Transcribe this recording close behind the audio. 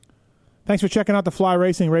Thanks for checking out the Fly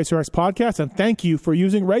Racing RacerX podcast, and thank you for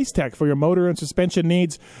using Racetech for your motor and suspension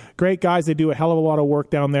needs. Great guys. They do a hell of a lot of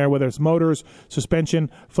work down there, whether it's motors,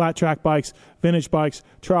 suspension, flat track bikes, vintage bikes,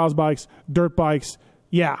 trials bikes, dirt bikes.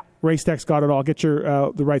 Yeah, Racetech's got it all. Get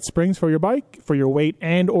your the right springs for your bike, for your weight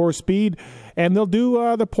and or speed, and they'll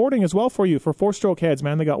do the porting as well for you for four-stroke heads,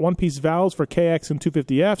 man. They got one-piece valves for KX and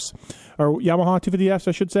 250Fs, or Yamaha 250Fs,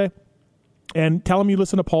 I should say. And tell them you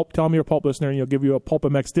listen to Pulp. Tell them you're a Pulp listener, and you'll give you a Pulp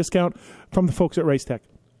MX discount from the folks at Racetech.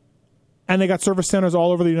 And they got service centers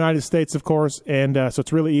all over the United States, of course, and so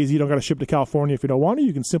it's really easy. You don't got to ship to California if you don't want to.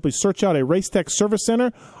 You can simply search out a Racetech service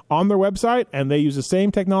center on their website, and they use the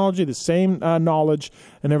same technology, the same knowledge,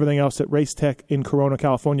 and everything else that Racetech in Corona,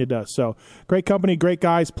 California does. So great company, great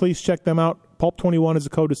guys. Please check them out. Pulp21 is the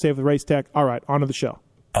code to save with Racetech. All right, on to the show.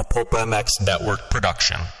 A Pulp MX Network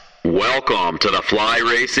production. Welcome to the Fly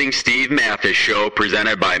Racing Steve Mathis Show,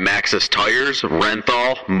 presented by Maxxis Tires,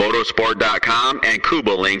 Renthal, Motorsport.com, and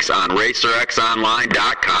Kuba Links on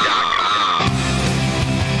RacerXOnline.com.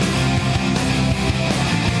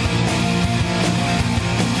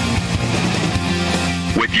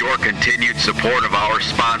 With your continued support of our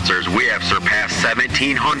sponsors, we have surpassed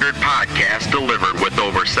 1,700 podcasts delivered with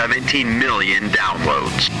over 17 million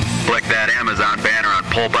downloads. Click that Amazon banner on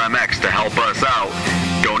Pulp MX to help us out.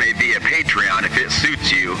 Donate via Patreon if it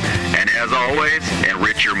suits you. And as always,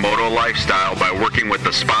 enrich your moto lifestyle by working with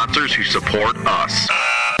the sponsors who support us.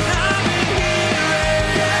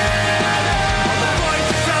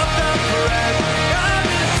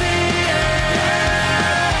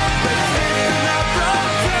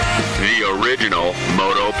 Original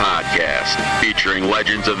Moto Podcast, featuring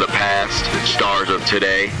legends of the past, stars of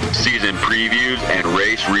today, season previews and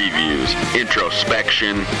race reviews,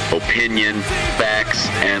 introspection, opinion, facts,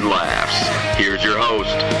 and laughs. Here's your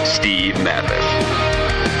host, Steve Mathis.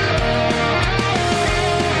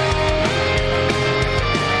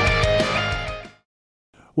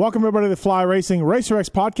 Welcome, everybody, to the Fly Racing RacerX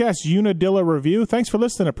podcast, Unadilla review. Thanks for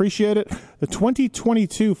listening. Appreciate it. The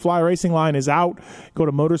 2022 Fly Racing line is out. Go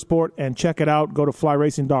to Motorsport and check it out. Go to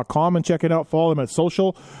flyracing.com and check it out. Follow them at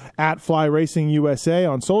social, at Fly Racing USA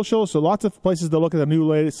on social. So lots of places to look at the new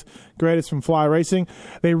latest, greatest from Fly Racing.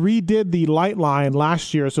 They redid the light line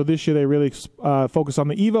last year, so this year they really focus on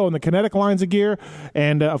the Evo and the Kinetic lines of gear.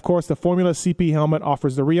 And, of course, the Formula CP helmet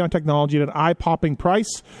offers the Rheon technology at an eye-popping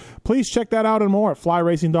price. Please check that out and more at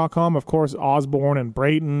flyracing.com. Of course, Osborne and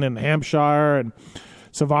Brayton and Hampshire and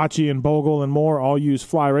Savachi and Bogle and more all use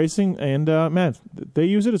Fly Racing. And, man, they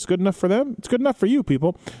use it. It's good enough for them. It's good enough for you,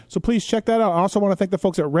 people. So please check that out. I also want to thank the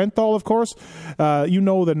folks at Renthal, of course. You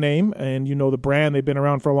know the name and you know the brand. They've been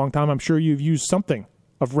around for a long time. I'm sure you've used something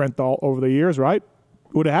of Renthal over the years, right?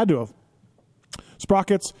 Would have had to have.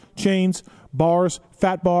 Sprockets, chains, bars,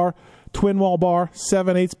 fat bar, twin wall bar,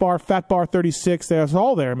 7/8 bar, fat bar 36. There's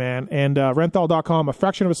all there, man. And Renthal.com, a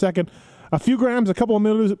fraction of a second, a few grams, a couple of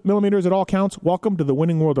millimeters, it all counts. Welcome to the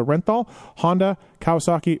winning world of Renthal. Honda,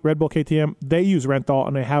 Kawasaki, Red Bull, KTM, they use Renthal,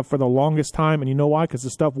 and they have for the longest time. And you know why? Because the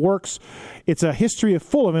stuff works. It's a history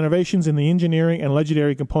full of innovations in the engineering and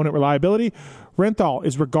legendary component reliability. Renthal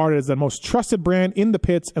is regarded as the most trusted brand in the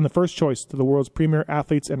pits and the first choice to the world's premier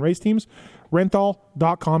athletes and race teams.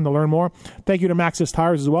 Renthal.com to learn more. Thank you to Maxxis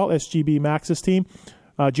Tires as well, SGB Maxxis team.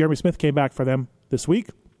 Jeremy Smith came back for them this week.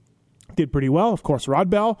 Did pretty well. Of course, Rod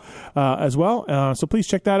Bell as well. So please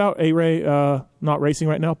check that out. A-Ray, not racing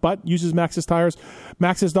right now, but uses Maxxis Tires.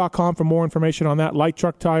 Maxxis.com for more information on that. Light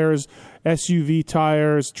truck tires, SUV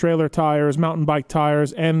tires, trailer tires, mountain bike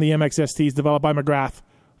tires, and the MXSTs developed by McGrath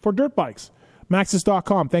for dirt bikes.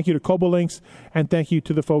 Maxxis.com. Thank you to Kobo Links, and thank you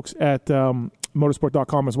to the folks at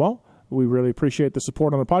motorsport.com as well. We really appreciate the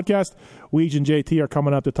support on the podcast. Weege and JT are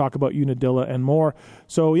coming up to talk about Unadilla and more.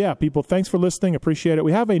 So, yeah, people, thanks for listening. Appreciate it.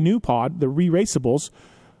 We have a new pod, the Re-Raceables.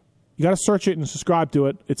 You got to search it and subscribe to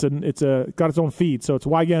it. It's got its own feed. So it's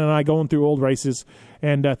Wygan and I going through old races.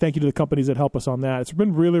 And thank you to the companies that help us on that. It's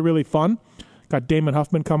been really, really fun. Got Damon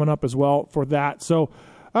Huffman coming up as well for that. So,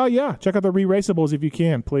 yeah, check out the Re-Raceables if you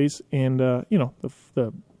can, please. And,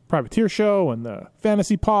 the Privateer Show and the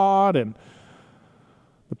Fantasy Pod and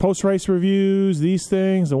the post-race reviews, these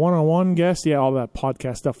things, the one-on-one guests, yeah, all that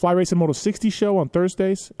podcast stuff. Fly Racing Moto 60 show on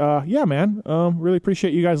Thursdays. Yeah, man, really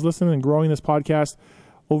appreciate you guys listening and growing this podcast.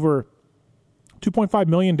 Over 2.5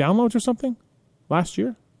 million downloads or something last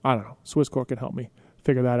year. I don't know. Swisscore can help me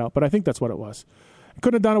figure that out, but I think that's what it was. I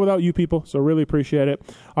couldn't have done it without you people, so really appreciate it.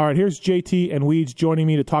 All right, here's JT and Weege joining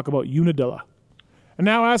me to talk about Unadilla. And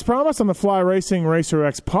now, as promised on the Fly Racing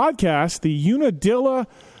RacerX podcast, the Unadilla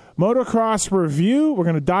Motocross review. We're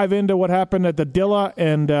going to dive into what happened at the Dilla,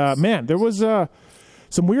 and man, there was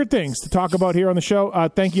some weird things to talk about here on the show.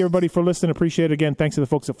 Thank you, everybody, for listening. Appreciate it. Again, thanks to the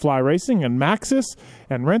folks at Fly Racing and Maxxis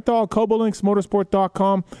and Renthal, Cobolinks,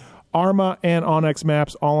 Motorsport.com, Arma, and Onyx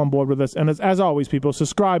Maps all on board with us. And as always, people,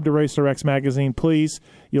 subscribe to Racer X Magazine, please.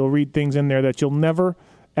 You'll read things in there that you'll never,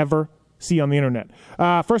 ever see on the internet.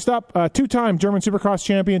 First up, two-time German Supercross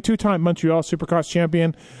champion, two-time Montreal Supercross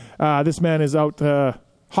champion. This man is out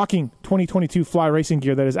hawking 2022 Fly Racing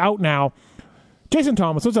gear that is out now. Jason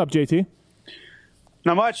Thomas, what's up, JT?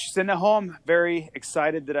 Not much. Sitting at home. Very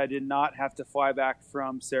excited that I did not have to fly back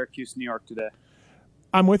from Syracuse, New York today.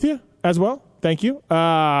 I'm with you as well. Thank you.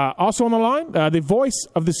 Also on the line, the voice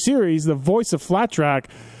of the series, the voice of Flat Track,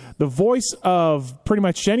 the voice of pretty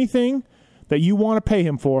much anything that you want to pay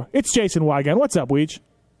him for. It's Jason Weigan. What's up, Weege?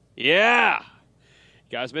 Yeah.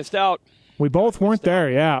 You guys missed out. We both weren't there,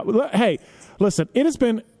 yeah. Hey, listen, it has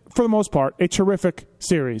been, for the most part, a terrific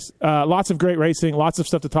series. Lots of great racing, lots of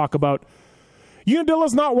stuff to talk about.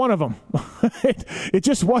 Unadilla's not one of them. It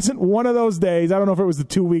just wasn't one of those days. I don't know if it was the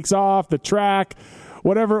 2 weeks off, the track,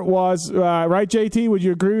 whatever it was. Right, JT? Would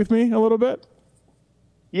you agree with me a little bit?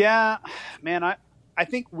 Yeah, man, I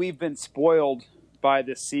think we've been spoiled by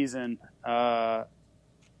this season.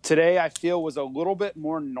 Today, I feel, was a little bit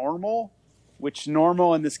more normal, which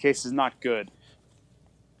normal in this case is not good.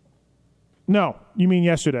 No, you mean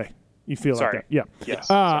yesterday. You feel Sorry. like that. Yeah. Yes.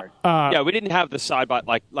 Sorry. Yeah, we didn't have the side by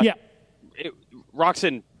like yeah.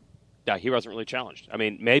 Roczen, yeah, he wasn't really challenged. I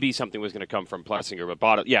mean, maybe something was going to come from Plessinger, but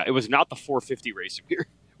bottom, yeah, it was not the 450 race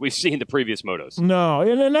we've seen the previous motos. No,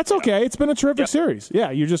 and that's okay. It's been a terrific series.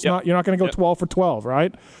 Yeah, you're just not going to go 12 for 12,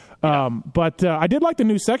 right? But I did like the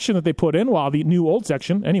new section that they put in. Well, the new old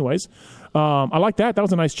section, anyways. I like that. That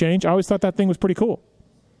was a nice change. I always thought that thing was pretty cool.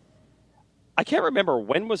 I can't remember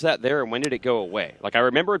when was that there and when did it go away. Like I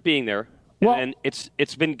remember it being there. And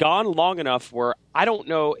it's been gone long enough where I don't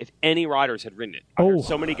know if any riders had ridden it. I heard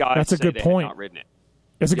so many guys that's a say good they point. had not ridden it.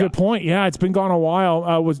 That's a good point. Yeah, it's been gone a while.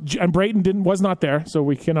 And Brayton was not there, so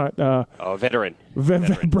we cannot. Veteran.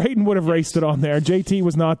 Brayton would have raced it on there. JT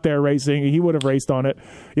was not there racing. He would have raced on it.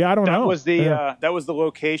 Yeah, I don't know. That was the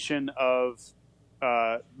location of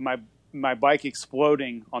my bike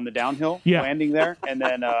exploding on the downhill, landing there, and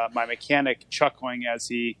then my mechanic chuckling as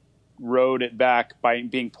he rode it back by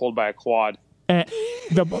being pulled by a quad. And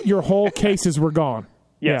your whole cases were gone.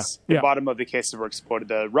 Yes, the bottom of the cases were exploded.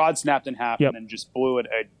 The rod snapped in half and then just blew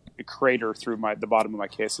a crater through the bottom of my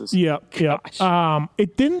cases.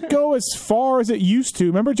 It didn't go as far as it used to.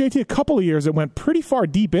 Remember, JT, a couple of years it went pretty far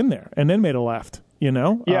deep in there and then made a left. You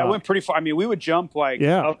know? Yeah, it went pretty far. I mean, we would jump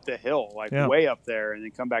up the hill, way up there, and then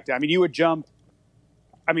come back down. I mean, you would jump,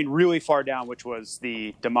 really far down, which was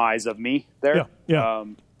the demise of me there.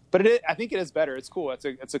 But I think it is better. It's cool.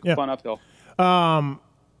 It's a fun uphill.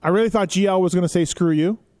 I really thought GL was going to say screw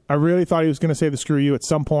you. I really thought he was going to say the screw you at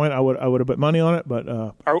some point. I would have bet money on it,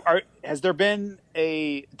 but has there been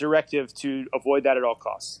a directive to avoid that at all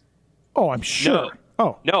costs? Oh, I'm sure.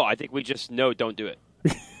 No, I think we just don't do it.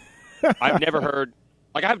 I've never heard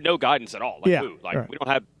I have no guidance at all. We don't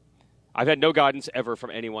have. I've had no guidance ever from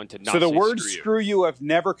anyone to not. So the say words "screw you" have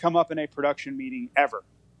never come up in a production meeting ever.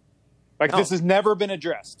 This has never been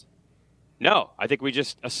addressed. No, I think we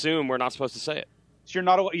just assume we're not supposed to say it. So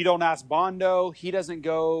you don't ask Bondo. He doesn't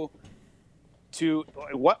go to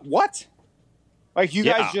what? Like you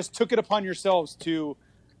guys just took it upon yourselves to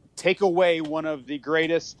take away one of the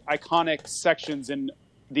greatest iconic sections in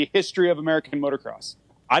the history of American motocross.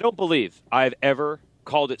 I don't believe I've ever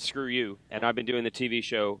called it "screw you," and I've been doing the TV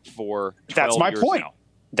show for 12 years now.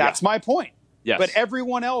 That's my point. Yes. But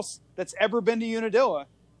everyone else that's ever been to Unadilla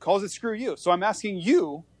calls it "screw you." So I'm asking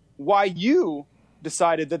you why you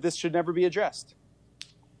decided that this should never be addressed.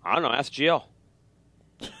 I don't know. Ask GL.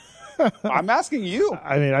 I'm asking you.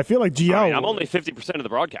 I mean, I feel like GL. I'm only 50% of the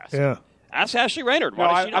broadcast. Yeah. Ask Ashley Raynard.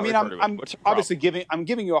 I'm obviously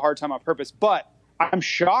giving you a hard time on purpose, but I'm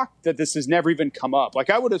shocked that this has never even come up.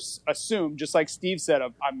 Like I would have assumed, just like Steve said,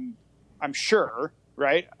 I'm sure,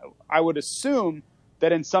 right? I would assume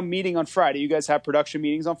that in some meeting on Friday, you guys have production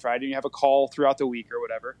meetings on Friday, and you have a call throughout the week or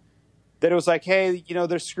whatever, that it was like, hey,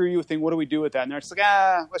 there's screw you thing. What do we do with that? And they're just like,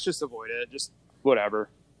 let's just avoid it. Just whatever.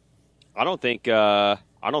 I don't think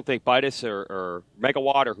Bitus or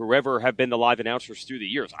Megawatt or whoever have been the live announcers through the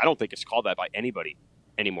years. I don't think it's called that by anybody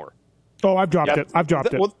anymore. Oh, I've dropped it.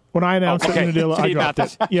 When I announced it in Unadilla, I dropped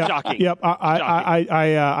it. Yeah. Shocking. Yep.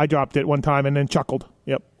 I dropped it one time and then chuckled.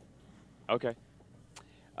 Yep. Okay.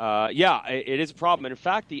 It is a problem. And in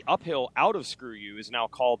fact, the uphill out of Screw You is now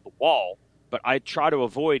called the Wall. But I try to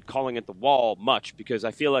avoid calling it the Wall much because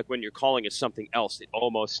I feel like when you're calling it something else, it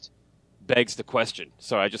almost begs the question.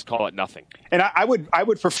 So I just call it nothing. And I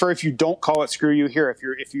would prefer if you don't call it screw you here.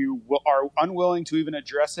 If you are unwilling to even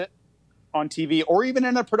address it on TV or even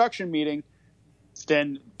in a production meeting,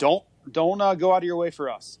 then don't go out of your way for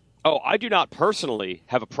us. Oh, I do not personally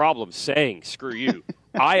have a problem saying screw you.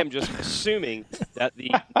 I am just assuming that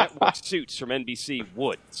the network suits from NBC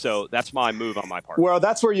would. So that's my move on my part. Well,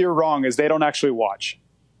 that's where you're wrong, is they don't actually watch.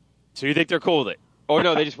 So you think they're cool with it? Oh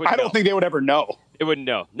no, they just wouldn't. I don't think they would ever know. They wouldn't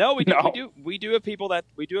know. No, we do. We do have people that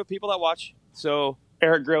watch. So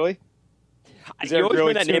Eric Grilly. You always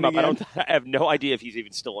bring that name up. I have no idea if he's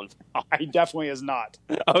even still involved. He definitely is not.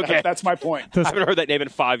 Okay, that's my point. I haven't heard that name in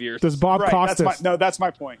 5 years. Does Bob Costas? That's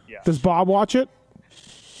my point. Yeah. Does Bob watch it?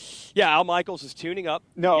 Yeah, Al Michaels is tuning up.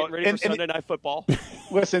 Getting ready for Sunday Night Football.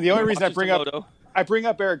 Listen, the only reason I bring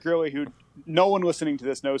up Eric Grilly, who no one listening to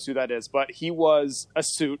this knows who that is, but he was a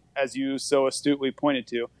suit, as you so astutely pointed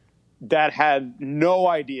to, that had no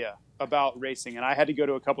idea about racing, and I had to go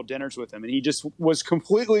to a couple dinners with him, and he just was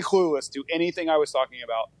completely clueless to anything I was talking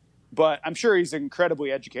about. But I'm sure he's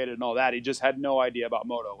incredibly educated and all that. He just had no idea about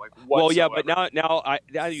moto, whatsoever. Well, yeah, but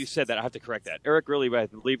now you said that, I have to correct that. Eric Grilly, I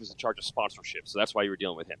believe, was in charge of sponsorship, so that's why you were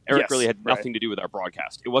dealing with him. Eric Grilly had nothing to do with our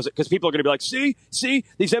broadcast. It wasn't because people are going to be like, see,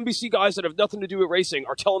 these NBC guys that have nothing to do with racing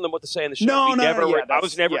are telling them what to say in the show. I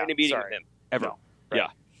was never in a meeting with him ever. No, right.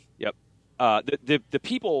 Yeah, yep. The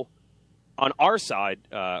people on our side,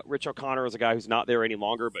 Rich O'Connor is a guy who's not there any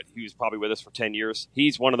longer, but he was probably with us for 10 years.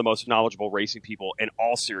 He's one of the most knowledgeable racing people in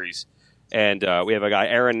all series. And we have a guy,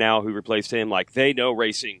 Aaron, now, who replaced him. Like, they know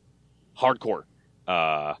racing hardcore.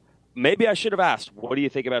 Maybe I should have asked, what do you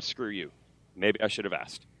think about screw you? Maybe I should have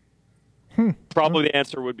asked. Probably the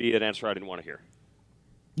answer would be an answer I didn't want to hear.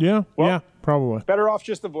 Yeah, probably. Better off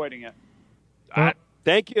just avoiding it.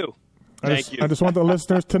 Thank you. I just want the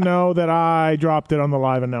listeners to know that I dropped it on the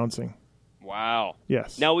live announcing. Wow.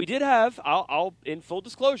 Yes. Now, we did have, I'll in full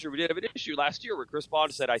disclosure, we did have an issue last year where Chris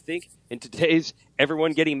Bond said, I think in today's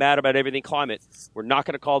everyone getting mad about everything climate, we're not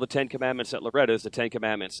going to call the 10 Commandments at Loretta's the 10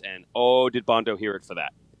 Commandments. And, did Bondo hear it for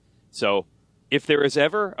that. So if there is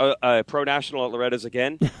ever a Pro National at Loretta's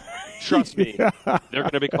again, trust me, they're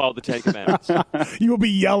going to be called the 10 Commandments. You will be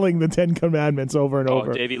yelling the 10 Commandments over and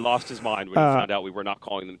over. Davey lost his mind when he found out we were not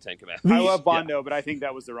calling them the 10 Commandments. I love Bondo, but I think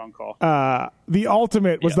that was the wrong call. The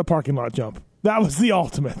ultimate was the parking lot jump. That was the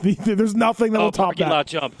ultimate. There's nothing that will top that. Parking lot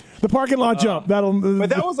jump. The parking lot jump. But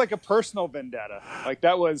that was like a personal vendetta. Like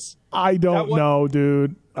that was. I don't know,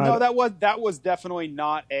 dude. No, that was definitely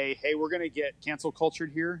not a, hey, we're going to get cancel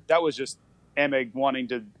cultured here. That was just Emig wanting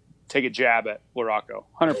to take a jab at Laraco.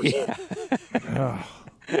 100%.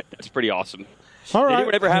 That's pretty awesome. All right. Did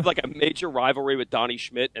anyone ever have like a major rivalry with Donnie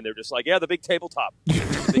Schmidt and they're just like, the big tabletop.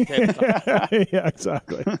 The big tabletop. Yeah,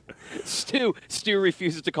 exactly. Stu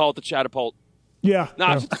refuses to call it the Chatapult. Yeah.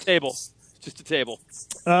 It's just a table. Just a table.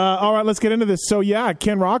 All right, let's get into this. So,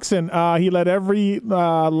 Ken Roczen, he led every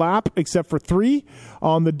lap except for 3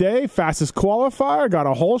 on the day. Fastest qualifier, got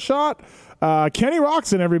a whole shot. Kenny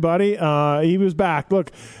Roczen, everybody, he was back. Look,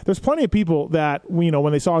 there's plenty of people that,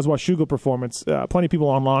 when they saw his Washougal performance, plenty of people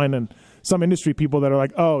online and some industry people that are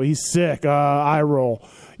like, oh, he's sick, eye roll.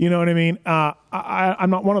 You know what I mean? I'm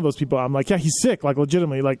not one of those people. I'm like, yeah, he's sick, like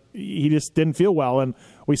legitimately. Like, he just didn't feel well. And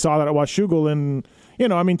we saw that at Washougal and,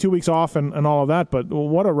 2 weeks off and all of that. But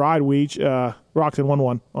what a ride we each, Roczen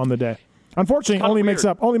 1-1 on the day. Unfortunately, only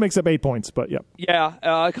makes up 8 points, but yeah.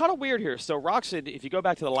 Yeah, kind of weird here. So Roczen, if you go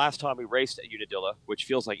back to the last time we raced at Unadilla, which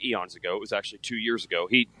feels like eons ago, it was actually 2 years ago,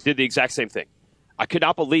 he did the exact same thing. I could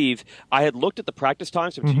not believe I had looked at the practice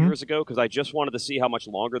times from 2 years ago because I just wanted to see how much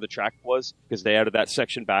longer the track was because they added that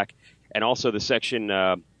section back and also the section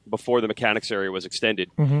before the mechanics area was extended.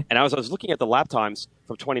 And I was looking at the lap times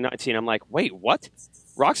from 2019. I'm like, wait, what?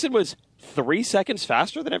 Roczen was 3 seconds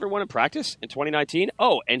faster than everyone in practice in 2019?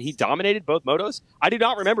 Oh, and he dominated both motos? I do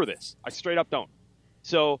not remember this. I straight up don't.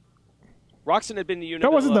 So Roczen had been the unit.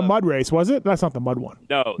 That wasn't the mud race, was it? That's not the mud one.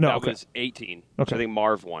 No, that was 18, which I think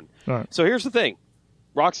Marv won. All right. So here's the thing.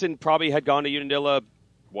 Roczen probably had gone to Unadilla,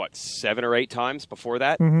 7 or 8 times before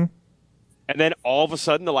that? And then all of a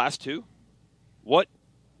sudden, the last 2? What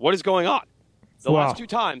is going on? The last 2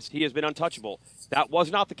 times, he has been untouchable. That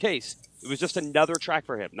was not the case. It was just another track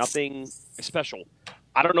for him. Nothing special.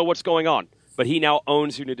 I don't know what's going on, but he now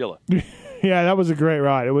owns Unadilla. Yeah, that was a great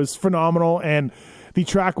ride. It was phenomenal, and the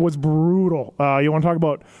track was brutal. You want to talk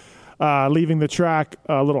about leaving the track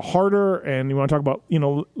a little harder, and you want to talk about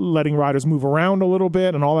letting riders move around a little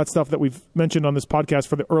bit and all that stuff that we've mentioned on this podcast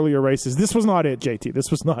for the earlier races. This was not it, JT.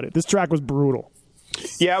 This was not it. This track was brutal.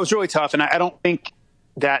 Yeah, it was really tough, and I don't think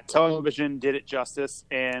that television did it justice,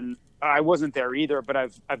 and I wasn't there either, but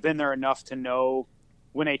I've been there enough to know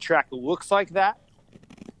when a track looks like that,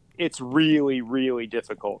 it's really, really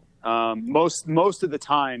difficult. Most of the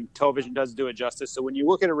time, television doesn't do it justice. So when you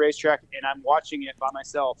look at a racetrack and I'm watching it by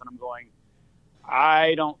myself and I'm going,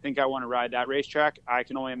 I don't think I want to ride that racetrack, I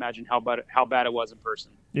can only imagine how bad it was in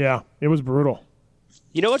person. Yeah, it was brutal.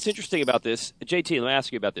 You know what's interesting about this? JT, let me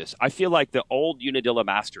ask you about this. I feel like the old Unadilla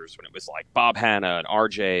Masters, when it was like Bob Hanna and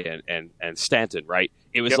RJ and Stanton, right?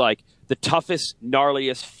 It was like the toughest,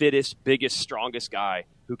 gnarliest, fittest, biggest, strongest guy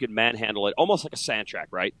who could manhandle it, almost like a sand track,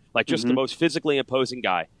 right? Like just the most physically imposing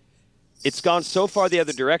guy. It's gone so far the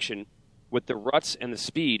other direction with the ruts and the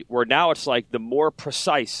speed, where now it's like the more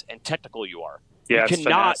precise and technical you are. Yeah, you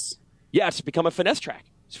cannot. Yeah, it's become a finesse track.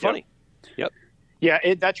 It's funny. Yep.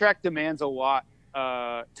 Yeah, that track demands a lot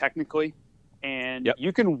technically, and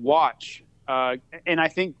you can watch. And I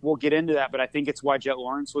think we'll get into that, but I think it's why Jet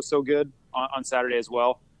Lawrence was so good on Saturday as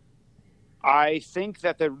well. I think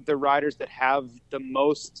that the riders that have the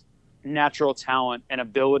most natural talent and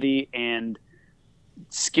ability and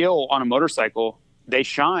skill on a motorcycle, they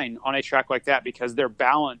shine on a track like that because their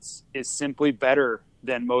balance is simply better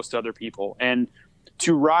than most other people. And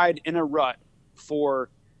to ride in a rut for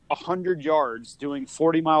 100 yards doing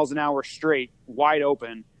 40 miles an hour straight, wide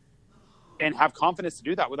open, and have confidence to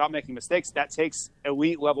do that without making mistakes, that takes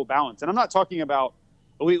elite level balance. And I'm not talking about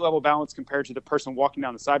elite level balance compared to the person walking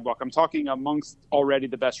down the sidewalk. I'm talking amongst already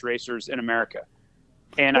the best racers in America.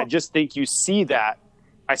 And I just think you see that.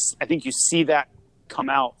 I think you see that come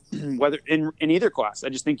out whether in either class. I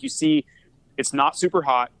just think you see it's not super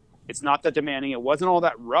hot. It's not that demanding. It wasn't all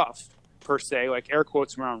that rough per se, like air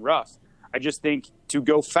quotes around rough. I just think to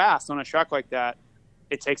go fast on a track like that,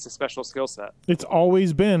 it takes a special skill set. It's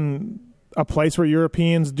always been a place where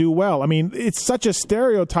Europeans do well. I mean, it's such a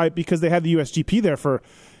stereotype because they had the USGP there for,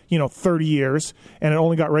 30 years, and it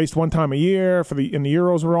only got raced one time a year and the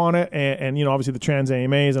Euros were on it, and obviously the Trans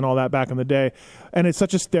AMAs and all that back in the day. And it's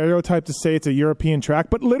such a stereotype to say it's a European track,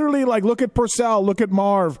 but literally, like, look at Purcell, look at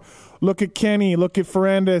Marv, look at Kenny, look at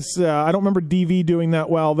Ferrandis. I don't remember DV doing that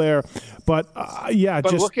well there, but But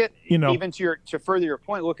just look at even to further your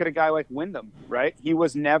point, look at a guy like Wyndham, right? He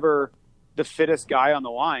was never the fittest guy on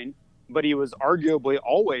the line, but he was arguably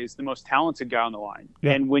always the most talented guy on the line.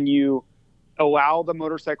 Yeah. And when you allow the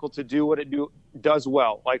motorcycle to do what it does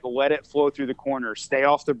well, like let it flow through the corners, stay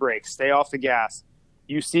off the brakes, stay off the gas,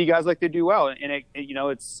 you see guys like they do well. And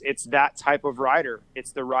it's that type of rider.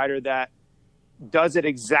 It's the rider that does it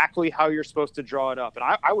exactly how you're supposed to draw it up. And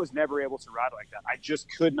I was never able to ride like that. I just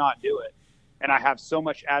could not do it. And I have so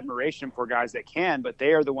much admiration for guys that can, but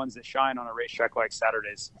they are the ones that shine on a racetrack like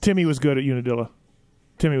Saturday's. Timmy was good at Unadilla.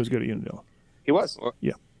 He was.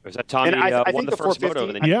 Yeah. Was that Tommy won the first moto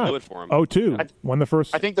and then you blew it for him? 02. Won the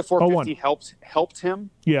first. I think the 450 helped him.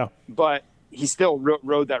 Yeah. But he still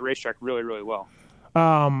rode that racetrack really, really well.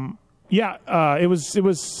 It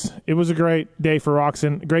was a great day for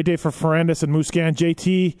Roczen, a great day for Ferrandis and Musquin.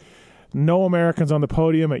 JT, no Americans on the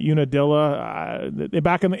podium at Unadilla.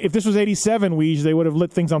 If this was 87, they would have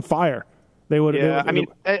lit things on fire. They would have.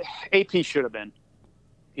 Yeah, AP should have been.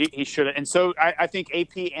 He should have. And so I think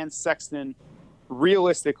AP and Sexton,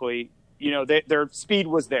 realistically, their speed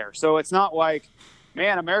was there. So it's not like,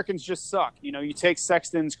 man, Americans just suck. You take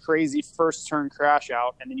Sexton's crazy first turn crash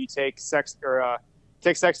out, and then you take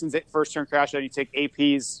Sexton's first turn crash out, and you take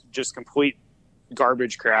AP's just complete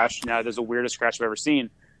garbage crash. Now there's the weirdest crash I've ever seen.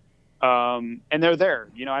 And they're there.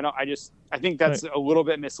 I think that's a little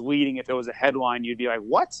bit misleading. If it was a headline, you'd be like,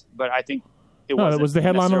 what? But I think it wasn't. It was the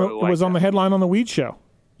headline. It was on the headline on the Weed Show.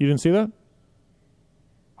 You didn't see that?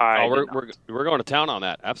 We're going to town on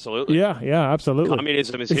that. Absolutely. Yeah, absolutely.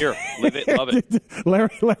 Communism is here. Live it, love it.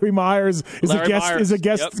 Larry Myers is a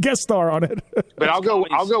guest star on it. But I'll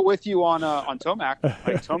go with you on Tomac.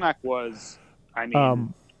 Like Tomac was,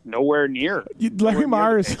 nowhere near. Larry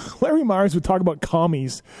Myers would talk about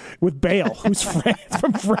commies with Bale, who's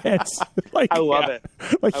from France. I love it.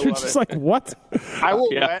 You're just like, what?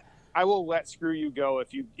 I will let Screw You go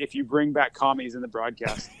if you bring back commies in the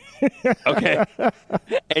broadcast. Okay.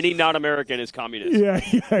 Any non-American is communist. Yeah,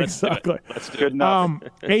 exactly. Let's do it. Good enough.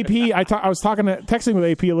 AP, I was texting with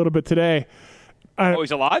AP a little bit today.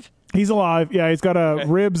 He's alive? He's alive. Yeah, he's got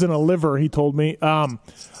ribs and a liver, he told me.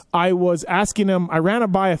 I was asking him, I ran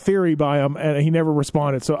a theory by him, and he never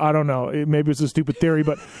responded, so I don't know. Maybe it's a stupid theory,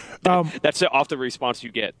 but... that's often the response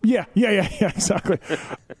you get. Yeah, exactly.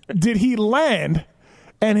 Did he land...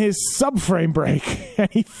 and his subframe break, and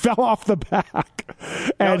he fell off the back.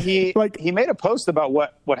 And he made a post about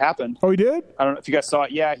what happened. Oh, he did? I don't know if you guys saw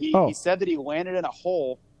it. Yeah, he said that he landed in a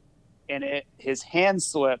hole, and his hand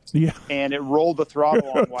slipped, and it rolled the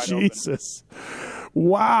throttle on wide open. Jesus.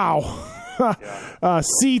 Wow.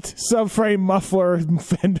 Seat, subframe, muffler,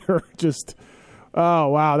 fender. Just, oh,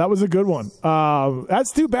 wow. That was a good one.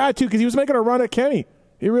 That's too bad, too, because he was making a run at Kenny.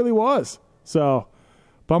 He really was. So,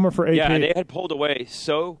 bummer for AP. Yeah, they had pulled away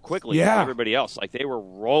so quickly from everybody else. Like, they were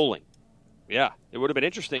rolling. Yeah, it would have been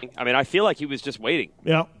interesting. I mean, I feel like he was just waiting.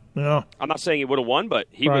 Yeah. I'm not saying he would have won, but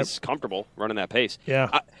he was comfortable running that pace.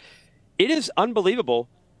 Yeah. It is unbelievable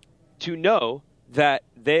to know that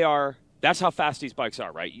that's how fast these bikes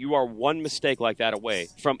are, right? You are one mistake like that away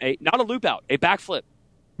from not a loop out, a backflip,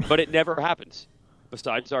 but it never happens.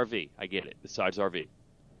 Besides RV. I get it. Besides RV.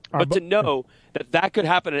 But to know that could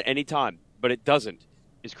happen at any time, but it doesn't,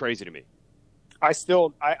 is crazy to me. I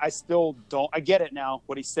still don't. I get it now,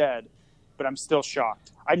 what he said, but I'm still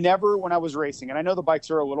shocked. I never, when I was racing, and I know the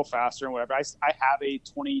bikes are a little faster and whatever, I have a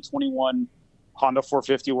 2021 Honda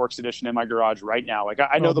 450 Works Edition in my garage right now. Like,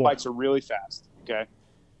 I know the bikes are really fast, okay?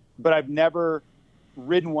 But I've never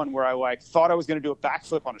ridden one where I thought I was going to do a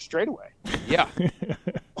backflip on a straightaway. Yeah.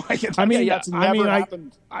 That's never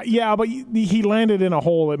happened. But he landed in a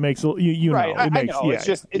hole. It makes you right. know. I know.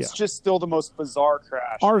 It's just still the most bizarre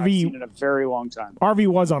crash I've seen in a very long time. RV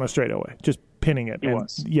was on a straightaway, just pinning it. He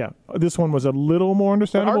was. Yeah. This one was a little more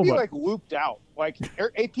understandable. But RV looped out.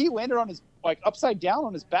 AP landed on his upside down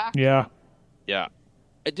on his back. Yeah. Yeah.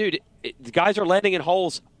 Dude, the guys are landing in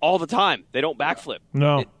holes all the time. They don't backflip.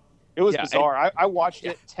 No. It was bizarre. I watched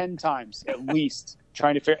it 10 times at least,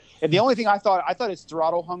 trying to figure. And the only thing I thought his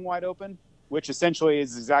throttle hung wide open, which essentially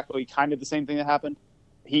is exactly kind of the same thing that happened.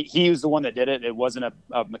 He was the one that did it. It wasn't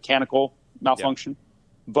a mechanical malfunction.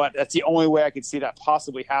 Yeah. But that's the only way I could see that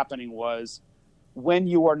possibly happening was when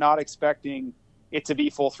you are not expecting it to be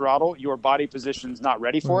full throttle, your body position's not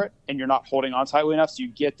ready for it, and you're not holding on tightly enough, so you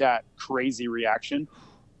get that crazy reaction.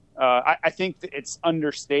 I think that it's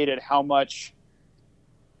understated how much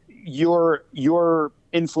you're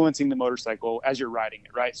influencing the motorcycle as you're riding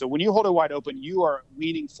it, right? So when you hold it wide open, you are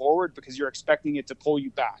leaning forward because you're expecting it to pull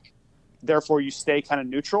you back. Therefore, you stay kind of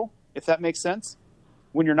neutral, if that makes sense.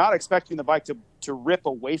 When you're not expecting the bike to rip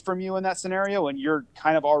away from you in that scenario and you're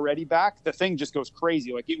kind of already back, the thing just goes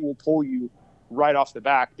crazy. Like, it will pull you right off the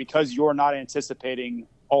back because you're not anticipating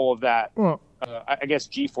all of that, I guess,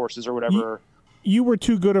 G-forces or whatever. You were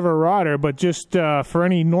too good of a rider, but just for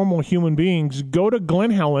any normal human beings, go to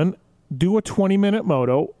Glen Helen, do a 20-minute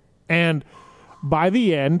moto, and by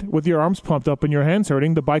the end, with your arms pumped up and your hands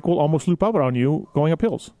hurting, the bike will almost loop up on you going up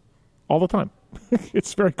hills all the time.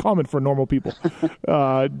 It's very common for normal people.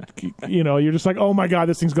 You're just like, oh, my God,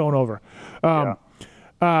 this thing's going over.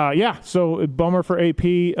 So bummer for AP.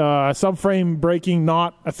 Subframe braking,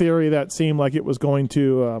 not a theory that seemed like it was going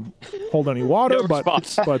to hold any water. No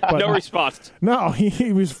response. No response. No,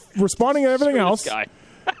 he was responding to everything else.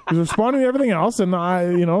 He was responding to everything else, and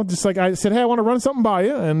just like I said, hey, I want to run something by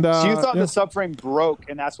you. And so you thought the subframe broke,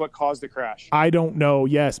 and that's what caused the crash? I don't know.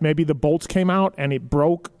 Yes, maybe the bolts came out, and it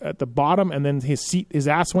broke at the bottom, and then his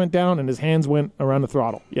ass went down, and his hands went around the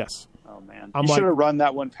throttle. Yes. Oh man, you should have run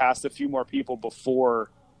that one past a few more people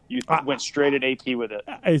before you went straight at AP with it.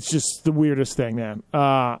 It's just the weirdest thing, man.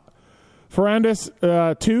 Ferrandis,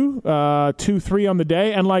 2-3 on the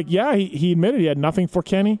day, and he admitted he had nothing for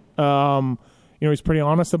Kenny. He's pretty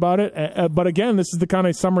honest about it. But again, this is the kind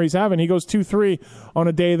of summer he's having. He goes 2-3 on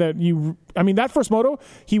a day that that first moto,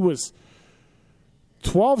 he was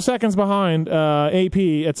 12 seconds behind AP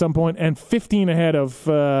at some point and 15 ahead of,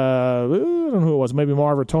 I don't know who it was, maybe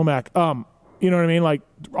Marv or Tomac. You know what I mean? Like,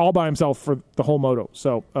 all by himself for the whole moto.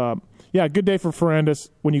 So, good day for Ferrandis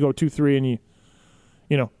when you go 2-3 and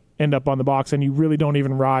you end up on the box and you really don't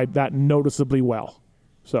even ride that noticeably well.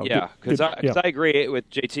 So because I agree with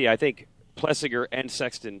JT. I think Plessinger and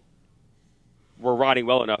Sexton were riding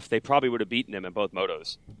well enough. They probably would have beaten him in both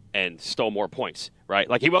motos and stole more points, right?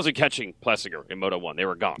 Like, he wasn't catching Plessinger in Moto 1. They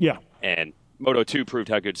were gone. Yeah. And Moto 2 proved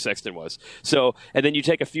how good Sexton was. So, and then you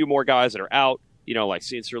take a few more guys that are out, like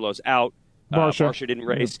Cianciarulo's out. Barsha didn't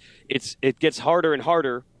race. It gets harder and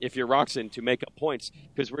harder if you're Roxon to make up points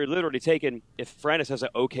because we're literally taking, if Ferrandis has an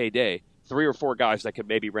okay day, 3 or 4 guys that could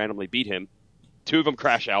maybe randomly beat him. 2 of them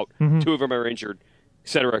crash out. 2 of them are injured, et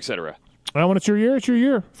cetera, et cetera. Well, when it's your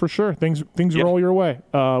year, for sure. Things roll your way.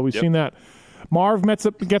 We've seen that. Marv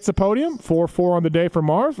gets a podium, 4-4 on the day for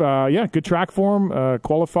Marv. Good track for him,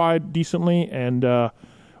 qualified decently, and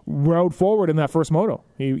rode forward in that first moto.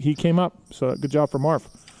 He came up, so good job for Marv.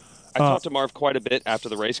 I talked to Marv quite a bit after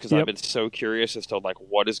the race because I've been so curious as to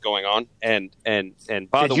what is going on. And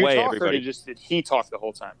by the way, everybody, did he talk the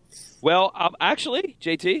whole time? Well, actually,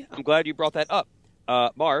 JT, I'm glad you brought that up.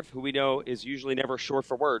 Marv, who we know is usually never short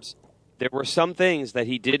for words, there were some things that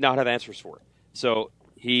he did not have answers for. So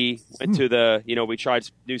He went to the, we tried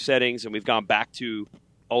new settings, and we've gone back to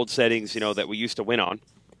old settings, that we used to win on.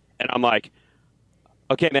 And I'm like,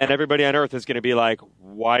 okay, man, everybody on Earth is going to be like,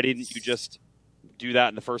 why didn't you just do that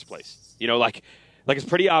in the first place? Like it's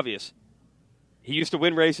pretty obvious. He used to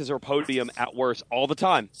win races or podium at worst all the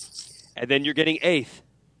time. And then you're getting 8th.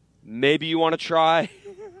 Maybe you want to try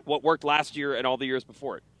what worked last year and all the years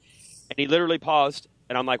before it. And he literally paused,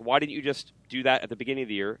 and I'm like, why didn't you just do that at the beginning of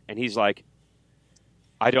the year? And he's like,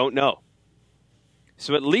 I don't know.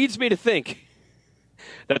 So it leads me to think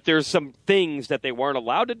that there's some things that they weren't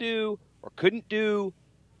allowed to do or couldn't do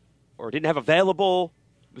or didn't have available.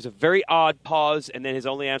 It was a very odd pause, and then his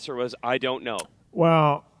only answer was, I don't know.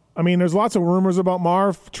 Well, I mean, there's lots of rumors about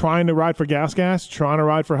Marv trying to ride for Gas, trying to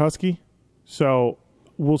ride for Husky. So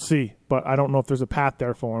we'll see. But I don't know if there's a path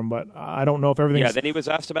there for him. But I don't know if everything's... Yeah, then he was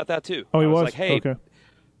asked about that too. Oh, he was? Like, hey, okay.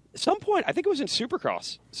 At some point, I think it was in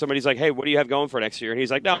Supercross, somebody's like, hey, what do you have going for next year? And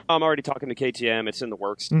he's like, no, I'm already talking to KTM. It's in the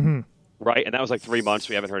works. Mm-hmm. Right? And that was like 3 months.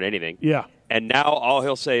 We haven't heard anything. Yeah. And now all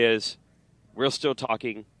he'll say is, we're still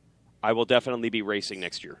talking. I will definitely be racing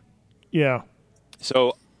next year. Yeah.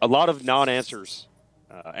 So a lot of non-answers.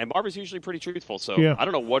 And Marv is usually pretty truthful, so yeah. I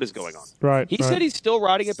don't know what is going on. Right. He said he's still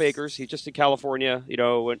riding at Baker's. He's just in California,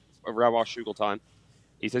 around Washougal time.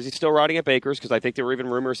 He says he's still riding at Baker's because I think there were even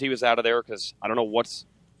rumors he was out of there because I don't know what's...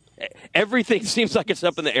 Everything seems like it's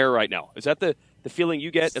up in the air right now. Is that the feeling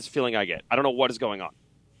you get? That's the feeling I get. I don't know what is going on.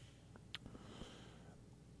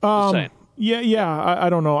 Just saying. Yeah. I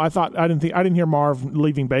don't know. I didn't hear Marv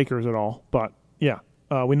leaving Baker's at all, but yeah.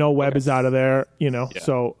 We know Webb is out of there, Yeah.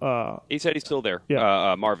 So he said he's still there.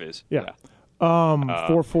 Yeah. Marv is. Yeah.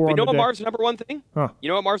 4-4. You know what Marv's number one thing? Huh. You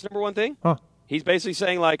know what Marv's number one thing? Huh. He's basically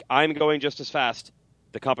saying like, I'm going just as fast.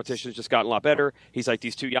 The competition's just gotten a lot better. He's like,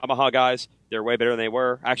 these 2 Yamaha guys, they're way better than they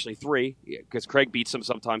were. Actually 3, because Craig beats them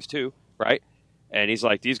sometimes too, right? And he's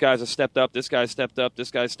like, these guys have stepped up. This guy's stepped up.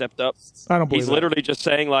 This guy's stepped up. I don't believe He's literally just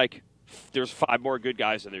saying like, there's 5 more good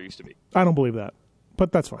guys than there used to be. I don't believe that,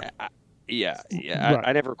 but that's fine. Yeah. Right.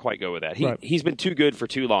 I never quite go with that. Right. He's been too good for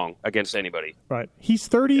too long against anybody. Right. He's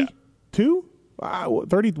 32?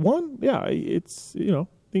 31? Yeah, it's,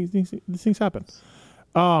 these things happen.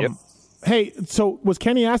 Yep. Hey, so was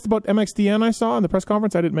Kenny asked about MXDN I saw in the press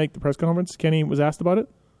conference? I didn't make the press conference. Kenny was asked about it?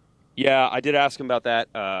 Yeah, I did ask him about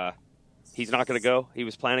that. He's not going to go. He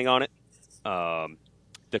was planning on it.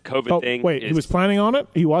 The COVID thing. Wait, he was planning on it?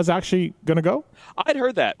 He was actually going to go? I'd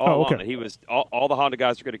heard that all along. Okay. That he was all the Honda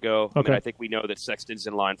guys are going to go. Okay. I mean, I think we know that Sexton's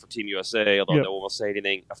in line for Team USA, although no one will say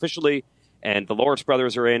anything officially. And the Lawrence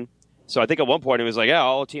brothers are in. So I think at one point it was like, yeah,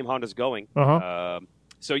 all Team Honda's going. Uh-huh.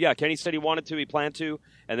 So yeah, Kenny said he wanted to, he planned to,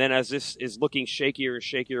 and then as this is looking shakier and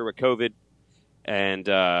shakier with COVID, and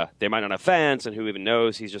they might not have fans, and who even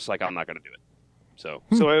knows, he's just like, I'm not going to do it. So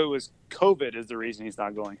it was COVID is the reason he's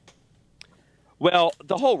not going. Well,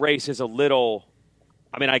 the whole race is a little.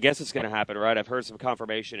 I mean, I guess it's going to happen, right? I've heard some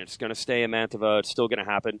confirmation it's going to stay in Mantova. It's still going to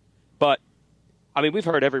happen, but I mean, we've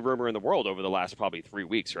heard every rumor in the world over the last probably 3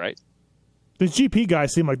 weeks, right? The GP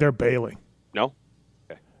guys seem like they're bailing. No,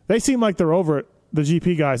 okay. They seem like they're over it. The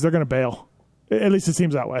GP guys, they're going to bail. At least it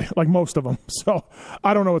seems that way, like most of them. So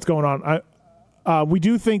I don't know what's going on. We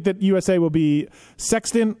do think that USA will be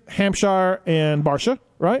Sexton, Hampshire, and Barsha,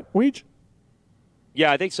 right, Weege?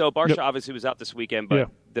 Yeah, I think so. Barsha obviously was out this weekend, but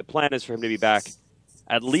the plan is for him to be back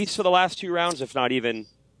at least for the last 2 rounds, if not even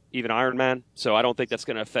Ironman. So I don't think that's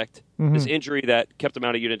going to affect this injury that kept him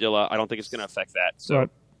out of Unadilla. I don't think it's going to affect that. So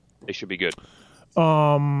they should be good.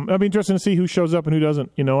 It'll be interesting to see who shows up and who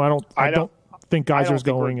doesn't. I don't think Geyser's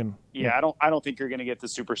going. I don't think you're going to get the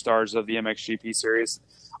superstars of the MXGP series.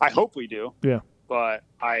 I hope we do. Yeah. But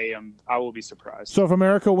I will be surprised. So if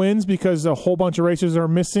America wins because a whole bunch of racers are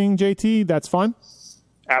missing, JT, that's fine?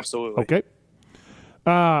 Absolutely. Okay.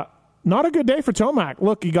 Not a good day for Tomac.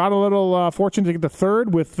 Look, he got a little fortune to get the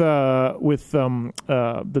third with the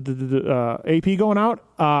AP going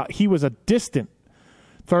out. He was a distant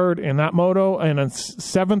third in that moto, and a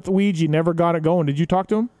seventh Weege, he never got it going. Did you talk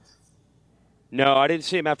to him? No, I didn't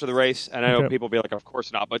see him after the race, and I know people will be like, of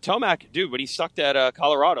course not. But Tomac, dude, when he sucked at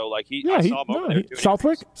Colorado, I saw him over there.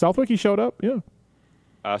 Southwick, he showed up,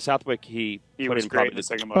 Southwick, he put was in great probably in the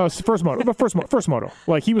second moto. First moto.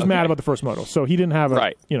 Like, he was mad about the first moto, so he didn't have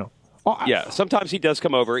a, sometimes he does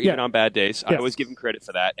come over, even on bad days. I always give him credit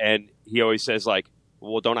for that, and he always says,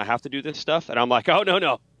 well, don't I have to do this stuff? And I'm like, oh,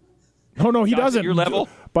 no. Oh, no, he doesn't. At your level?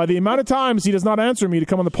 By the amount of times he does not answer me to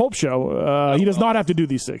come on the Pulp Show, he does not have to do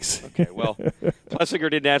these things. Okay, well, Plessinger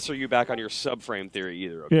didn't answer you back on your subframe theory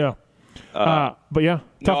either. Okay? Yeah. But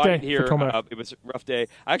tough day here. for Tomac. It was a rough day.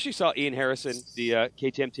 I actually saw Ian Harrison, the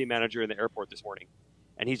KTM team manager, in the airport this morning,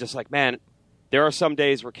 and he's just like, man, there are some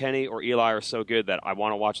days where Kenny or Eli are so good that I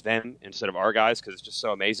want to watch them instead of our guys because it's just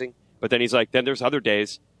so amazing. But then he's like, then there's other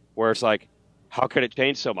days where it's like, how could it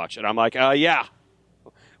change so much? And I'm like, yeah,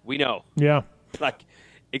 we know. Yeah. Like,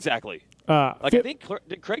 exactly. I think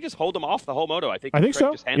did Craig just hold him off the whole moto? I think Craig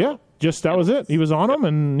so. Just that was it. He was on him,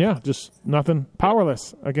 and just nothing.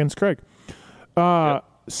 Powerless against Craig.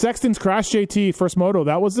 Sexton's crash, JT first moto.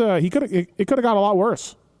 That was it could have got a lot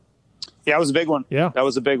worse. Yeah, it was a big one. Yeah, that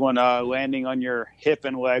was a big one. Landing on your hip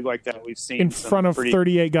and leg like that, we've seen in front of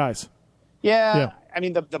 38 guys. Yeah, I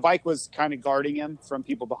mean the bike was kind of guarding him from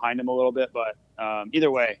people behind him a little bit, but either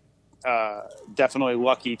way. Definitely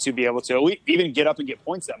lucky to be able to even get up and get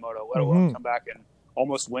points that moto, let alone come back and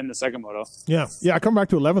almost win the second moto. Yeah, coming back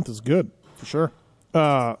to 11th is good for sure.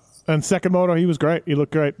 And second moto, he was great. He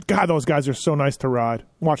looked great. God, those guys are so nice to ride.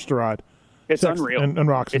 Watch to ride. It's unreal. And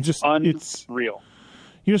Roxy. It's just unreal.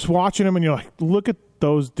 You're just watching them and you're like, look at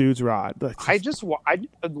those dudes ride. I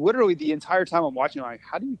literally the entire time I'm watching, I'm like,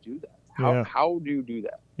 how do you do that? How do you do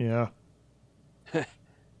that?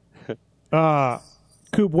 Yeah.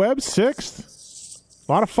 Coop Webb, 6th.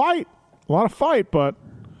 A lot of fight, but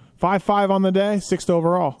 5.5 on the day, 6th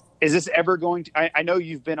overall. Is this ever going to – I know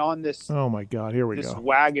you've been on this – oh, my God. Here we go. This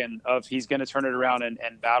wagon of he's going to turn it around and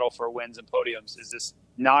battle for wins and podiums. Is this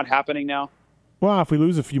not happening now? Well, if we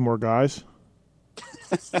lose a few more guys,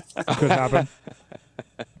 it could happen.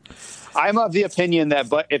 I'm of the opinion that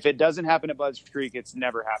if it doesn't happen at Budds Creek, it's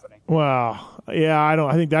never happening. Well, yeah,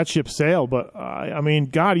 I think that ship sailed. But, I mean,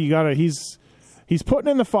 God, you got to – He's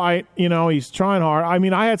putting in the fight, he's trying hard. I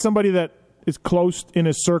mean, I had somebody that is close in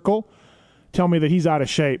his circle tell me that he's out of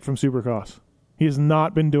shape from Supercross. He has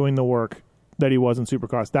not been doing the work that he was in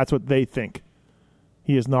Supercross. That's what they think.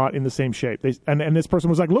 He is not in the same shape. And this person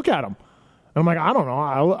was like, look at him. And I'm like, I don't know.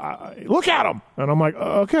 I look at him. And I'm like,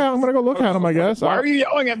 okay, I'm going to go look at him, I guess. Why are you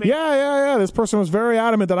yelling at me? Yeah. This person was very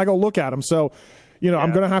adamant that I go look at him. So,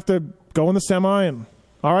 I'm going to have to go in the semi and,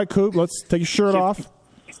 all right, Coop, let's take your shirt off.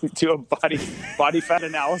 Do a body fat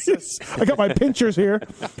analysis. I got my pinchers here.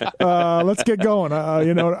 Let's get going.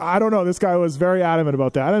 I don't know. This guy was very adamant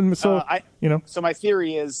about that, and so So my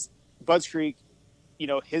theory is Budds Creek.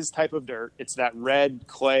 His type of dirt. It's that red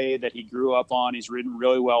clay that he grew up on. He's ridden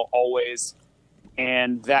really well always,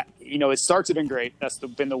 and that his starts have been great. That's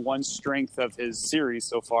been the one strength of his series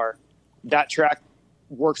so far. That track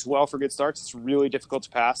works well for good starts. It's really difficult to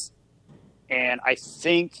pass. And I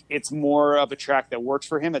think it's more of a track that works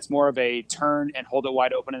for him. It's more of a turn and hold it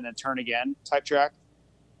wide open and then turn again type track.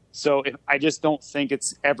 So I just don't think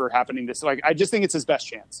it's ever happening I just think it's his best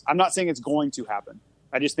chance. I'm not saying it's going to happen.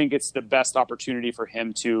 I just think it's the best opportunity for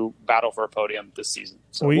him to battle for a podium this season.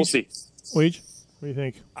 So we'll see. Weege, what do you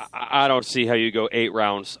think? I don't see how you go 8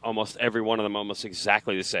 rounds, almost every one of them almost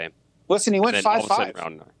exactly the same. Listen, he went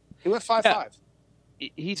 5.5. He went 5.5.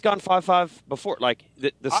 He's gone 5.5 before. Like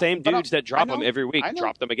the same dudes that drop him every week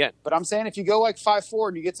drop them again. But I'm saying if you go like 5.4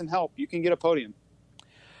 and you get some help, you can get a podium.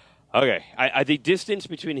 Okay, I the distance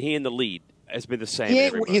between he and the lead has been the same.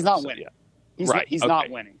 He's not winning. Yeah. He's not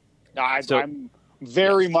winning. I'm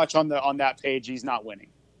very much on that page. He's not winning.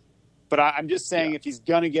 But I'm just saying if he's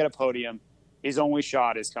gonna get a podium, his only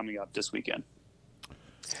shot is coming up this weekend.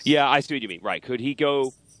 Yeah, I see what you mean. Right? Could he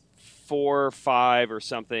go 4, 5 or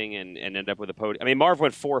something and end up with a podium? I mean, Marv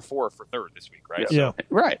went 4 for third this week, right? Yeah.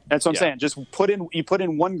 Right. That's what I'm saying. Just put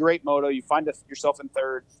in one great moto, you find yourself in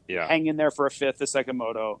third, hang in there for a fifth, the second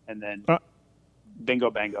moto, and then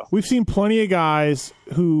bingo bango. We've seen plenty of guys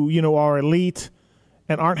who, are elite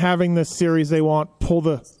and aren't having the series they want, pull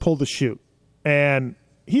the chute. And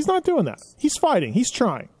he's not doing that. He's fighting. He's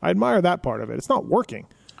trying. I admire that part of it. It's not working.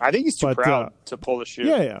 I think he's too proud to pull the chute.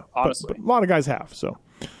 Yeah. Honestly. But a lot of guys have, so.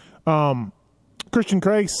 Christian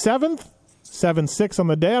Craig, 7th, 7.6 on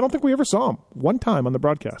the day. I don't think we ever saw him one time on the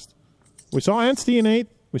broadcast. We saw Anstey in 8th.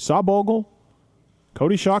 We saw Bogle.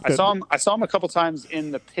 Cody shocked. I saw him a couple times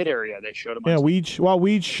in the pit area. They showed him. Yeah,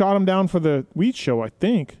 Weege shot him down for the Weege show, I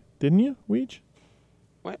think. Didn't you, Weege?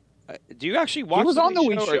 What? Do you actually watch? He was on the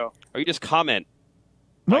Weege show. Or you just comment?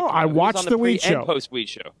 No, I watched the Weege show. And post Weege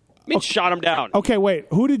show. I mean, shot him down. Okay, wait.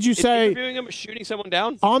 Who did you say? Interviewing him, shooting someone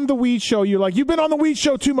down on the Weege show? You're like, you've been on the Weege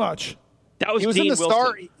show too much. That was Dean in the Wilson.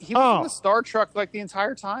 Star. He was in the Star truck like the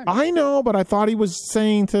entire time. I know, but I thought he was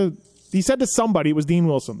saying to. He said to somebody, it was Dean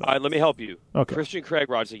Wilson. Though. All right, let me help you. Okay. Christian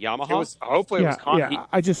Craig rides a Yamaha. Hopefully it was Connie.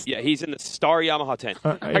 He's in the Star Yamaha tent.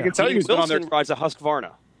 I can tell you, Wilson rides a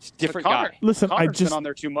Husqvarna. It's a different guy. Listen, Connor's been on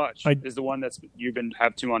there too much. Is the one that's you've been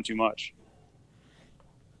have two on too much.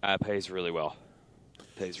 Pays really well.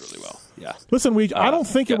 Yeah. Listen, I don't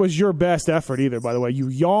think it was your best effort either. By the way, you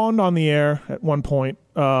yawned on the air at one point.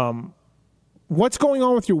 What's going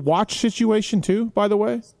on with your watch situation, too, by the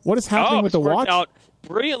way? What is happening with the watch? Out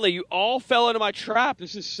brilliantly. You all fell into my trap.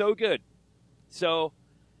 This is so good. So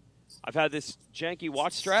I've had this janky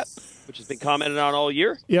watch strap, which has been commented on all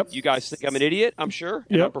year. Yep. You guys think I'm an idiot, I'm sure,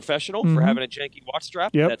 and unprofessional for having a janky watch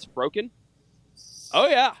strap that's broken. Oh,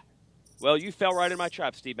 yeah. Well, you fell right in my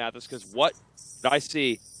trap, Steve Mathis, because what did I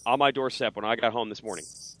see on my doorstep when I got home this morning?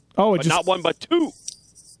 Oh, not one, but two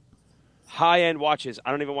high-end watches.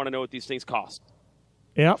 I don't even want to know what these things cost.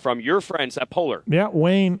 Yeah. From your friends at Polar. Yeah,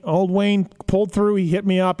 old Wayne pulled through. He hit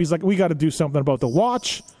me up. He's like, we got to do something about the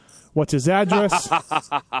watch. What's his address?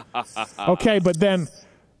 Okay, but then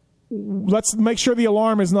let's make sure the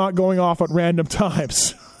alarm is not going off at random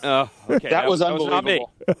times. Okay. That was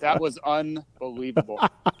unbelievable. That was unbelievable.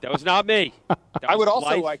 That was not me. I would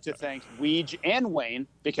also like to thank Weege and Wayne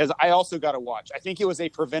because I also got a watch. I think it was a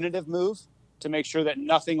preventative move to make sure that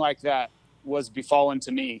nothing like that was befallen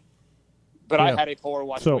to me. But I had a Polar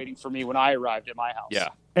watch waiting for me when I arrived at my house. Yeah.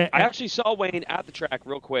 I actually saw Wayne at the track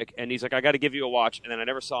real quick, and he's like, I got to give you a watch. And then I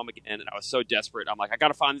never saw him again, and I was so desperate. I'm like, I got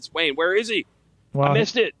to find this Wayne. Where is he? Well, I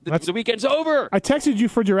missed it. The weekend's over. I texted you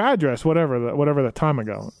for your address, whatever that time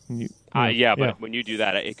ago. But when you do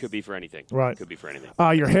that, it could be for anything. Right. It could be for anything.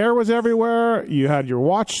 Your hair was everywhere. You had your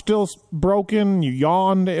watch still broken. You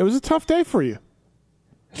yawned. It was a tough day for you.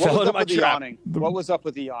 What was up with the yawning? What was up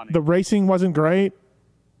with the yawning? The racing wasn't great.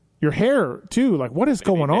 Your hair too. Like, what is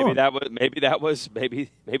going on? Maybe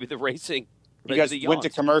the racing. You guys went to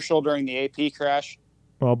commercial during the AP crash.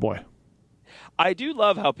 Oh boy. I do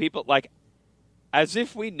love how people as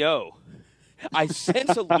if we know. I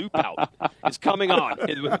sense a loop out is coming on.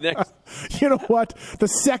 Next. You know what? The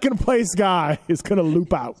second place guy is going to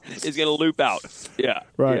loop out. Is going to loop out. Yeah.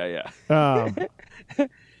 Right. Yeah.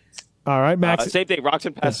 All right, Max. Same thing.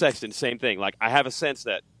 Roxon past Sexton. Same thing. Like, I have a sense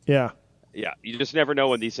that. Yeah. Yeah. You just never know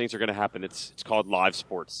when these things are going to happen. It's called live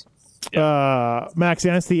sports. Yeah. Max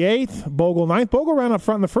Yance the 8th, Bogle 9th. Bogle ran up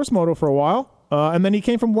front in the first moto for a while, and then he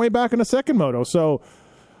came from way back in the second moto. So,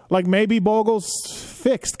 maybe Bogle's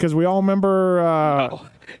fixed because we all remember.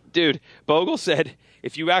 Dude, Bogle said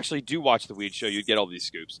if you actually do watch the Weed Show, you'd get all these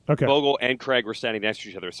scoops. Okay. Bogle and Craig were standing next to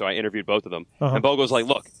each other, so I interviewed both of them. And Bogle's like,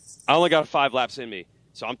 look, I only got 5 laps in me,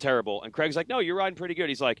 so I'm terrible. And Craig's like, no, you're riding pretty good.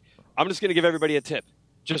 He's like, I'm just going to give everybody a tip.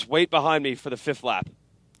 Just wait behind me for the 5th lap,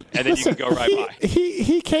 and then you can go right by.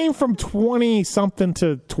 He came from 20-something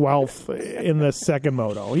to 12th in the second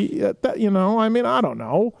moto. I don't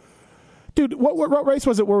know. Dude, what race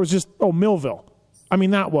was it where it was just, Millville? I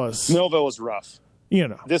mean, Millville was rough.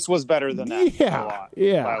 This was better than that.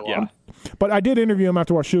 Yeah. But I did interview him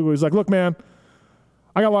after Washuga. He's like, look, man,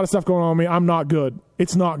 I got a lot of stuff going on with me. I'm not good.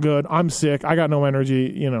 It's not good. I'm sick. I got no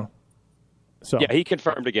energy, So yeah, he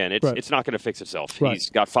confirmed again. It's not going to fix itself. He's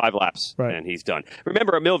got 5 laps, and he's done.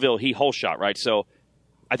 Remember, at Millville, he whole shot, right? So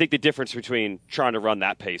I think the difference between trying to run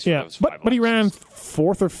that pace for those 5 laps. But he ran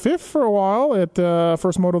 4th or 5th for a while at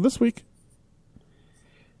first moto this week.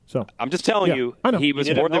 So I'm just telling you, he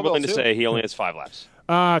was more than willing to say he only has 5 laps.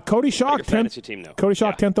 Cody Schock, 10th team, no. Cody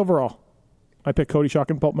Schock, 10th overall. I picked Cody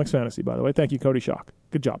Schock in Pulp Mix Fantasy, by the way. Thank you, Cody Schock.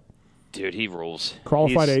 Good job. Dude, he rules.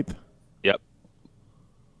 Qualified 8th. Yep.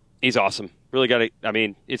 He's awesome. Really got it. I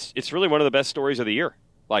mean, it's really one of the best stories of the year.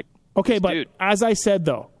 Okay, but dude. As I said,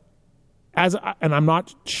 though, and I'm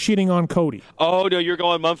not shitting on Cody. Oh, no, you're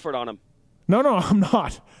going Mumford on him. No, I'm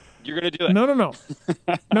not. You're going to do it.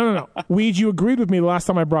 No. Weed, you agreed with me the last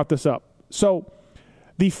time I brought this up. So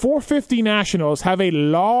the 450 Nationals have a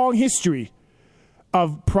long history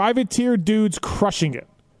of privateer dudes crushing it.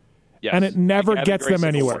 Yes. And it never gets them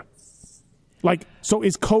anywhere. So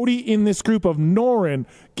is Cody in this group of Norin,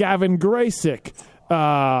 Gavin Graysick?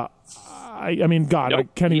 God, nope, I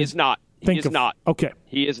can't even. He is not. He is not. Okay.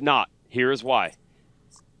 He is not. Here is why.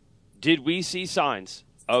 Did we see signs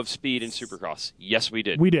of speed in Supercross? Yes, we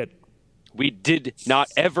did. We did. We did not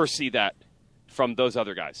ever see that from those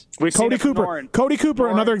other guys. Cody Cooper. Cody Cooper,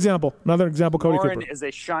 another example. Cody Cooper is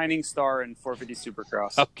a shining star in 450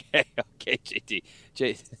 Supercross. Okay, JT.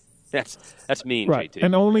 That's mean, right. JT.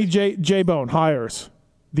 And only J Bone hires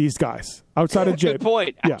these guys outside of J. Good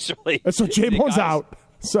point. Actually, so J Bone's out.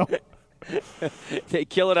 So they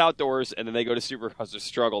kill it outdoors, and then they go to Supercross to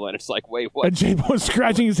struggle, and it's like, wait, what? And J Bone's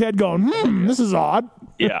scratching his head, going, "This is odd."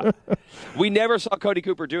 Yeah, we never saw Cody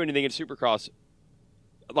Cooper do anything in Supercross.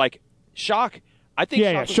 Shock. I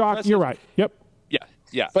think. Shock. You're right. Yep.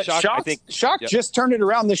 Yeah. But Shock just turned it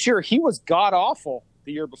around this year. He was god awful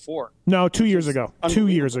the year before. No, 2 years ago. 2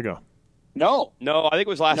 years ago. No, I think it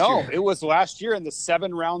was last year. No, it was last year in the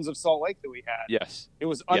 7 rounds of Salt Lake that we had. Yes. It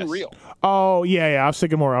was unreal. Yes. Oh, yeah. I was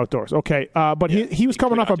thinking more outdoors. Okay. But he was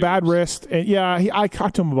coming off a bad wrist. And I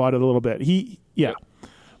talked to him about it a little bit.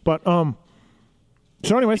 But, so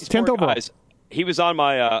anyways, 10th overall. Guys, he was on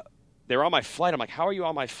my, they were on my flight. I'm like, how are you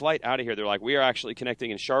on my flight out of here? They're like, we are actually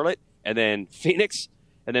connecting in Charlotte and then Phoenix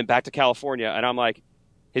and then back to California. And I'm like,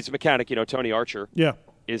 his mechanic, Tony Archer,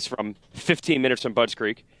 is from 15 minutes from Budds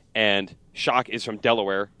Creek. And Shock is from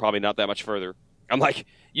Delaware, probably not that much further. I'm like,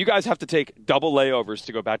 you guys have to take double layovers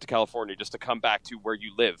to go back to California just to come back to where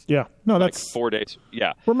you live. Yeah, no, that's 4 days.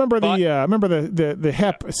 Yeah. Remember the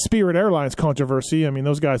HEP Spirit Airlines controversy? I mean,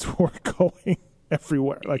 those guys were going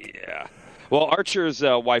everywhere. Yeah. Well, Archer's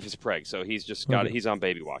wife is preg, so he's just got it. He's on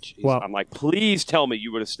baby watch. I'm like, please tell me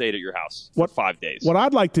you would have stayed at your house for 5 days. What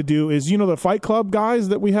I'd like to do is, the Fight Club guys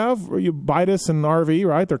that we have, Bitus and RV,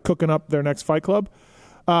 right? They're cooking up their next Fight Club.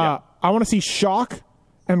 I want to see Shock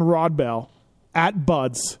and Rod Bell at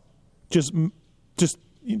Budds, just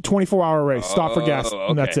 24-hour race, stop for gas,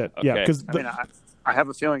 and that's it. Okay. Yeah, because I have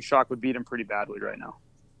a feeling Shock would beat him pretty badly right now.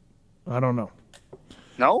 I don't know.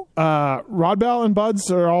 No, Rod Bell and Budds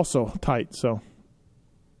are also tight. So,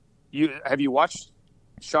 have you watched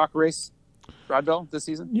Shock race Rod Bell this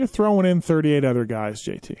season? You're throwing in 38 other guys,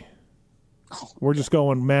 JT. We're just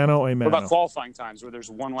going mano a mano. What about qualifying times where there's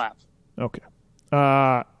one lap? Okay.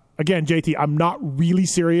 Again, JT, I'm not really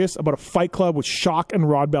serious about a Fight Club with Shock and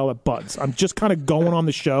Rod Bell at Budds. I'm just kind of going on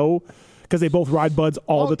the show because they both ride Budds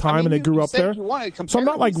all the time and they grew up there. So I'm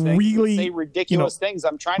not like really say ridiculous things.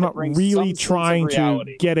 I'm trying to bring really some trying sense of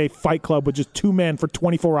reality. to get a Fight Club with just 2 men for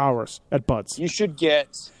 24 hours at Budds. You should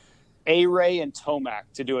get A-Ray and Tomac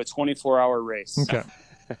to do a 24-hour race. Okay.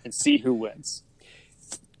 And see who wins.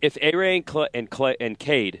 If A-Ray and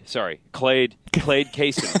Cade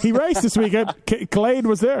Kaysen. He raced this weekend. Clade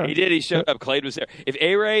was there. He did. He showed up. Clade was there. If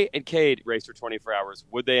A-Ray and Cade raced for 24 hours,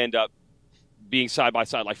 would they end up being side by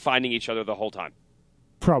side, like finding each other the whole time?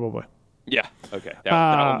 Probably. Yeah. Okay.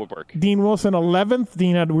 That one would work. Dean Wilson, 11th.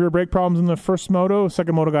 Dean had rear brake problems in the first moto.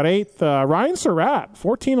 Second moto got 8th. Ryan Surratt,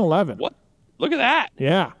 14-11. What? Look at that.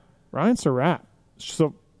 Yeah. Ryan Surratt.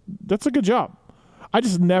 So that's a good job. I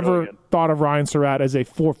just never thought of Ryan Surratt as a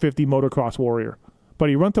 450 motocross warrior. But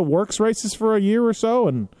he went to works races for a year or so,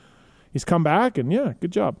 and he's come back, and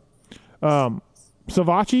good job.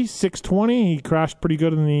 Savachi, 620. He crashed pretty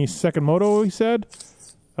good in the second moto, he said.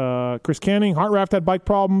 Chris Canning, Heart Raft had bike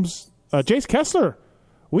problems. Jace Kessler.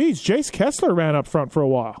 Jace Kessler ran up front for a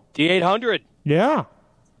while. D800. Yeah.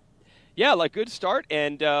 Yeah, good start,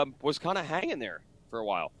 and was kind of hanging there for a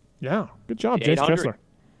while. Yeah, good job, Jace Kessler.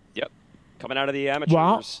 Yep. Coming out of the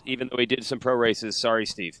amateurs, even though he did some pro races. Sorry,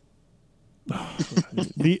 Steve.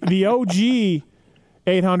 the OG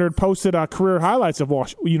 800 posted career highlights of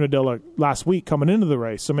Unadilla last week coming into the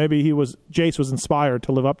race, so maybe Jace was inspired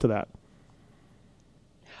to live up to that.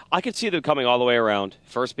 I could see them coming all the way around.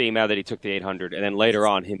 First being mad that he took the 800, and then later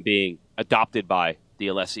on him being adopted by the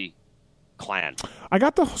Alessi clan. I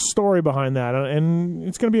got the story behind that, and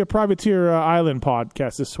it's going to be a Privateer Island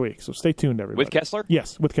podcast this week, so stay tuned, everybody. With Kessler?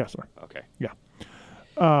 Yes, with Kessler. Okay. Yeah.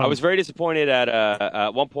 I was very disappointed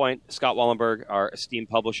at one point, Scott Wallenberg, our esteemed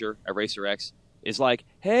publisher at Racer X, is like,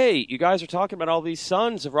 hey, you guys are talking about all these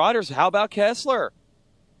sons of riders. How about Kessler?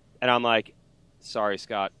 And I'm like, sorry,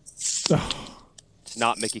 Scott. It's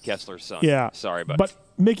not Mickey Kessler's son. Yeah. Sorry, buddy. But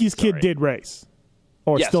Mickey's kid did race.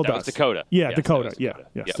 Or still does. Dakota. Yeah, yes, Dakota. Dakota.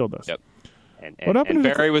 Yeah, still does. Yep. And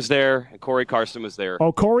Barry was there, and Corey Carson was there.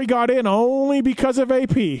 Oh, Corey got in only because of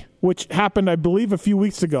AP, which happened, I believe, a few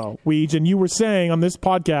weeks ago. And you were saying on this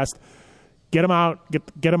podcast, get him out,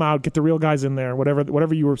 get him out, get the real guys in there,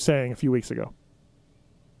 whatever you were saying a few weeks ago.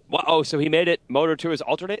 Well, so he made it Moto 2 as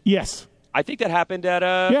alternate? Yes. I think that happened at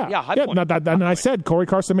High Point. And I said Corey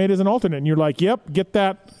Carson made it as an alternate, and you're like, yep, get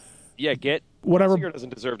that. Yeah, whatever. Singer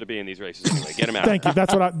doesn't deserve to be in these races anyway. Get him out. Thank you.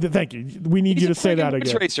 That's what thank you. We need you to say that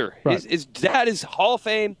again. Racer. Right. His dad is Hall of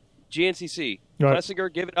Fame GNCC. Right.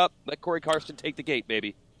 Plessinger, give it up. Let Corey Karsten take the gate,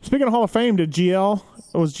 baby. Speaking of Hall of Fame, was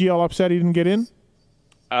GL upset he didn't get in?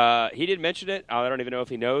 He didn't mention it. I don't even know if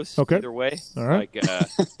he knows. Okay. Either way. All right.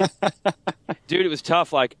 Dude, it was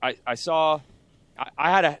tough. I saw I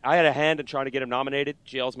had a hand in trying to get him nominated.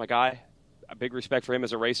 GL's my guy. A big respect for him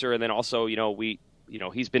as a racer, and then also,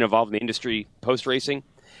 he's been involved in the industry post racing.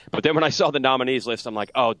 But then when I saw the nominees list, I'm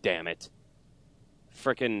like, oh damn it,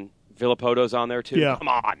 frickin' Villapoto's on there too. Yeah. Come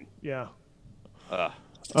on. Yeah.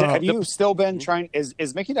 Have you still been trying?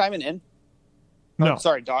 Is Mickey Diamond in? No. Oh,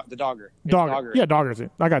 sorry, the Dogger. Dogger. Yeah, Dogger's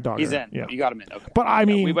in. I got Dogger. He's in. Yeah. You got him in. Okay. But I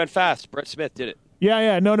mean, we went fast. Brett Smith did it.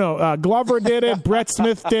 Yeah. No. Glover did it. Brett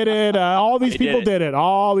Smith did it. All these people did it.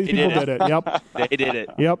 All these people did it. Yep. They did it.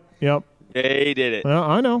 Yep. They did it. Well,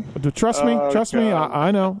 I know. Trust me.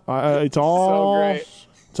 I know. It's all. So great.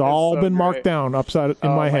 It's all so been great. marked down upside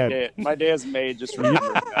in my head. My day is made just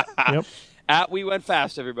remembering that. Yep. We went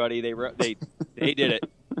fast, everybody. They did it.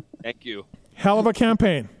 Thank you. Hell of a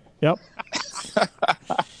campaign. Yep.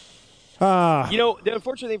 The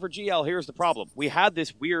unfortunate thing for GL, here's the problem. We had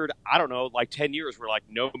this weird, 10 years where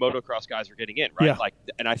no motocross guys are getting in, right?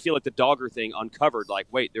 Yeah. And I feel like the Dogger thing uncovered,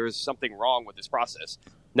 wait, there is something wrong with this process.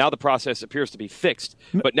 Now the process appears to be fixed,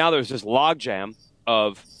 but now there's this logjam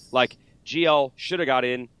of GL should have got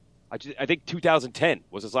in. I think 2010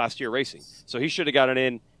 was his last year racing, so he should have gotten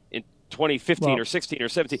in 2015 or 16 or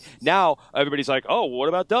 17. Now everybody's like, oh, what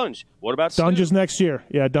about Dunge? What about Dunge is next year?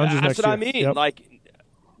 Yeah, Dunge is next year. That's what I mean. Yep.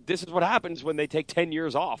 This is what happens when they take 10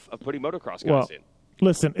 years off of putting motocross guys in.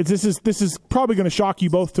 Listen, this is probably going to shock you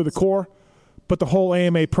both to the core, but the whole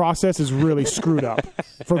AMA process is really screwed up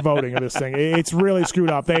for voting of this thing. It's really screwed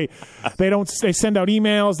up. They send out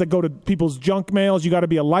emails that go to people's junk mails. You got to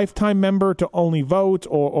be a lifetime member to only vote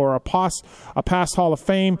or a past Hall of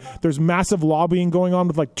Fame. There's massive lobbying going on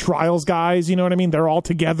with trials guys. You know what I mean? They're all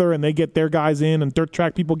together and they get their guys in, and dirt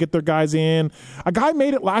track people get their guys in. A guy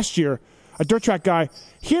made it last year. A dirt track guy.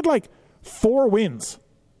 He had 4 wins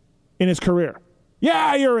in his career.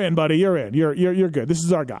 Yeah, you're in, buddy. You're in. You're good. This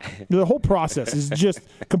is our guy. The whole process is just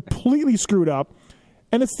completely screwed up,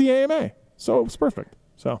 and it's the AMA, so it's perfect.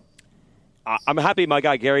 So I'm happy my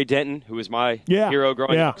guy Gary Denton, who was my hero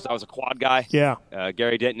growing up because I was a quad guy. Yeah,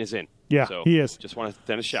 Gary Denton is in. Yeah, so he is. Just want to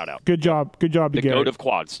send a shout out. Good job to Gary. The goat of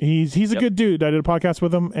quads. He's a good dude. I did a podcast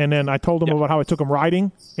with him, and then I told him about how I took him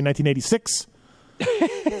riding in 1986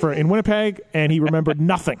 in Winnipeg, and he remembered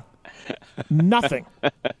nothing. Nothing.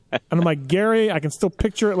 And I'm like, Gary, I can still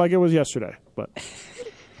picture it like it was yesterday. But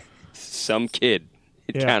some kid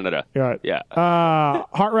in Canada. Right. Yeah.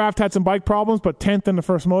 Hartraft had some bike problems, but 10th in the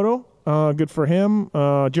first moto. Good for him.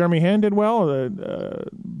 Jeremy Hand did well.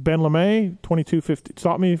 Ben LeMay, 22.50.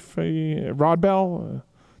 Stopped me. Rod Bell.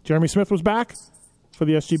 Jeremy Smith was back for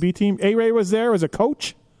the SGB team. A-Ray was there as a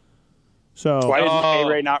coach. So why didn't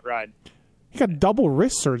A-Ray not ride? He got double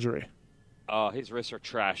wrist surgery. His wrists are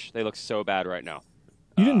trash. They look so bad right now.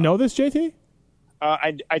 You didn't know this, JT?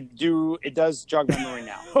 I do. It does jog my memory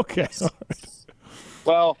now. Okay. Yes.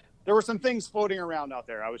 Well, there were some things floating around out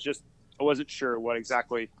there. I wasn't sure what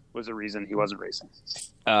exactly was the reason he wasn't racing.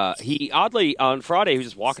 He oddly on Friday he was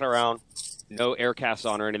just walking around, no air casts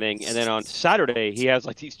on or anything, and then on Saturday he has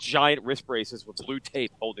these giant wrist braces with blue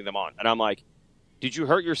tape holding them on, and I'm like, did you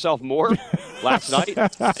hurt yourself more last night?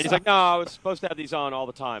 And he's like, no, I was supposed to have these on all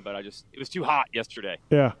the time, but it was too hot yesterday.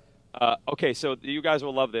 Yeah. Okay, so you guys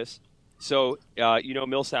will love this. So,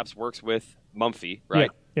 Millsaps works with Mumphy,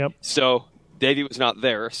 right? Yeah. Yep. So Davey was not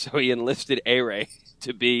there, so he enlisted A-Ray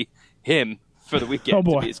to be him for the weekend,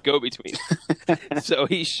 to be his go-between. So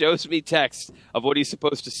he shows me texts of what he's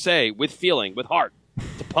supposed to say with feeling, with heart,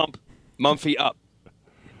 to pump Mumphy up.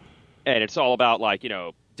 And it's all about,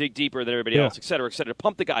 dig deeper than everybody else, et cetera, to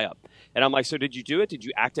pump the guy up. And I'm like, so did you do it? Did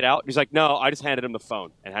you act it out? He's like, no, I just handed him the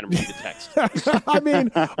phone and had him read the text. I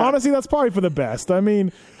mean, honestly, that's probably for the best. I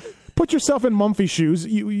mean, put yourself in Mumphy's shoes.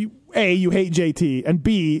 A, you hate JT, and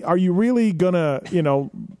B, are you really gonna,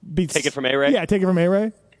 take it from A-Ray? Yeah, take it from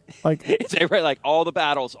A-Ray. It's A-Ray, all the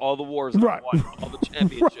battles, all the wars, right. All the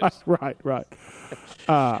championships. Right.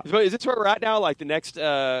 Is this where we're at now? The next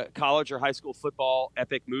college or high school football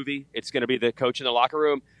epic movie? It's going to be the coach in the locker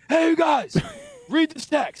room. Hey, you guys, read this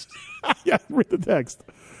text. Yeah, read the text.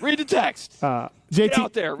 Read the text. JT, Get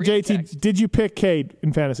out there. Read the text. Did you pick Cade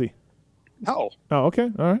in fantasy? No. Oh,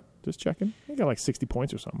 okay. All right. Just checking. He got 60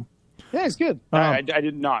 points or something. Yeah, he's good. I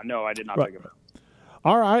did not. No, I did not pick him.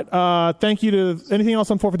 All right. Thank you to anything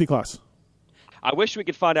else on 450 class? I wish we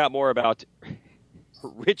could find out more about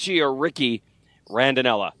Richie or Ricky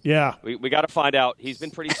Randonella. Yeah. We got to find out. He's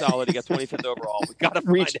been pretty solid. He got 25th overall. We got to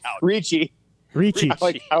find out. Ricci.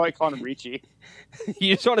 I like calling him Ricci.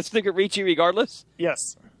 You just want to stick at Ricci regardless?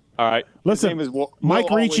 Yes. All right. Listen, Mike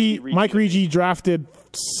Ricci drafted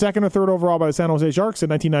 2nd or 3rd overall by the San Jose Sharks in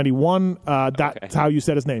 1991. That's how you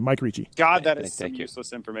said his name, Mike Ricci. God, that is some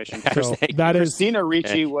useless information. So that is Christina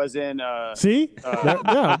Ricci was in. The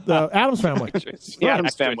Addams Family. The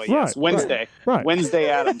Addams Family. Yes. Wednesday. Right. Wednesday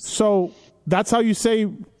Addams. So that's how you say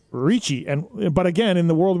Ricci, but again, in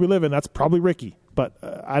the world we live in, that's probably Ricky. But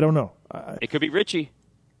I don't know. It could be Richie.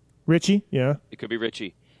 Richie, yeah. It could be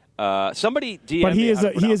Richie. Somebody DM. But he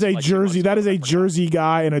is a Jersey. That is a Jersey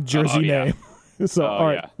guy and a Jersey name. So all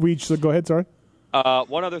right, so go ahead. Sorry.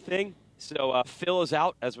 One other thing. So Phil is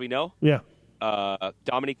out, as we know. Yeah.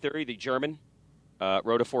 Dominic Thury, the German,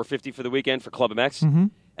 rode a 450 for the weekend for Club MX. Mm-hmm.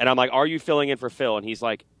 And I'm like, are you filling in for Phil? And he's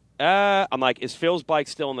like, I'm like, is Phil's bike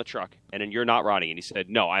still in the truck? And then you're not riding. And he said,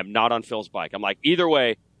 no, I'm not on Phil's bike. I'm like, either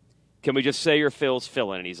way, can we just say you're Phil's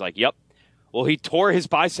filling? And he's like, yep. Well, he tore his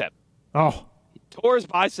bicep. Oh. He tore his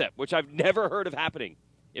bicep, which I've never heard of happening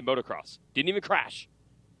in motocross. Didn't even crash.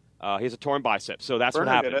 He has a torn bicep. So that's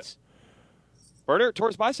Burner what happens. Burner tore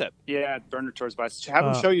his bicep. Yeah, Burner tore his bicep. Have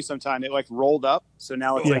him show you sometime. It like rolled up, so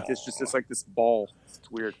now it's like it's just this ball.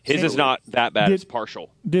 It's weird. His is not that bad. It's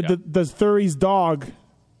partial. Does Thury's dog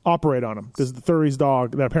operate on him? Does the Thury's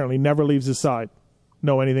dog that apparently never leaves his side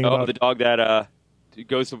know anything about the dog that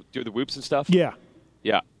goes to do the whoops and stuff? Yeah.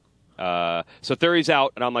 Yeah. So Thury's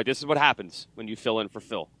out, and I'm like, this is what happens when you fill in for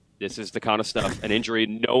Phil. This is the kind of stuff, an injury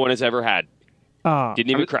no one has ever had. Didn't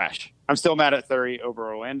even crash. I'm still mad at Thury over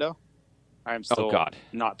Orlando. I am still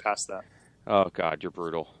not past that. Oh, God, you're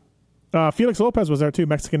brutal. Felix Lopez was there, too,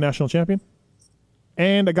 Mexican national champion.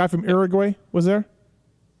 And a guy from Uruguay was there.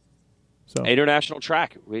 So international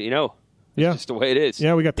track, it's just the way it is.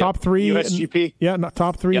 Yeah, we got top three. USGP.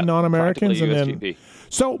 Top three non-Americans. And then,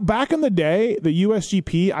 so back in the day, the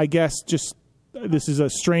USGP, I guess this is a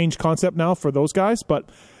strange concept now for those guys, but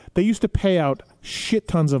they used to pay out shit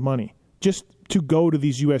tons of money just to go to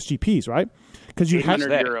these USGPs, right? Because you had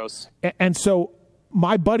 €800. And so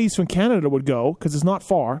my buddies from Canada would go because it's not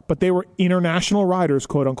far, but they were international riders,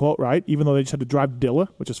 quote unquote, right? Even though they just had to drive to Dilla,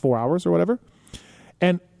 which is 4 hours or whatever.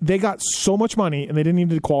 And they got so much money and they didn't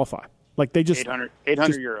even qualify. Like they just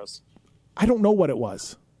 €800. I don't know what it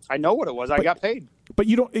was. I know what it was. I got paid. But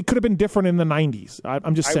it could have been different in the 90s.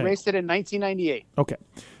 I'm just saying. I raced it in 1998. Okay.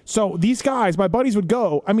 So these guys, my buddies would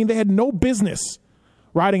go. I mean, they had no business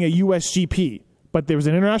riding a USGP. But there was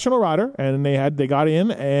an international rider, and they got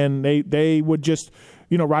in, and they would just,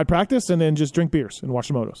 ride practice and then just drink beers and watch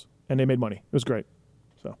the motos, and they made money. It was great.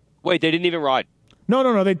 So wait, they didn't even ride?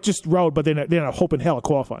 No, they just rode, but they're not hoping hell of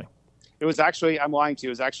qualifying. It was actually, I'm lying to you,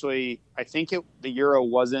 it was actually, I think the Euro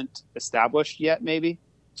wasn't established yet, maybe.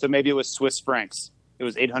 So maybe it was Swiss francs. It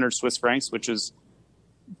was 800 Swiss francs, which is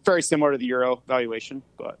very similar to the Euro valuation,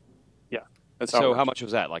 but yeah. So how much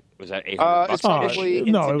was that? Like, was that $800? It's probably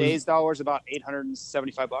in today's dollars about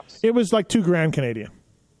 $875. It was like $2,000 Canadian,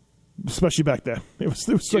 especially back then. It was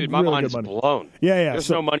Dude, like my really mind good is money. blown. Yeah.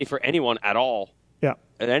 There's no money for anyone at all. Yeah.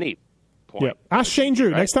 At any point. Yeah. Ask Shane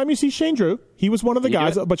Drew. Right? Next time you see Shane Drew, he was one of the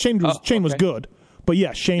guys, but Shane was good. But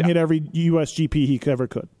yeah, Shane hit every USGP he ever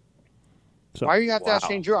could. So. Why are you have to ask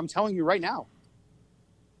Shane Drew? I'm telling you right now.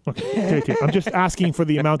 Okay, I'm just asking for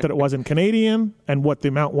the amount that it was in Canadian and what the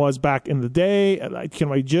amount was back in the day.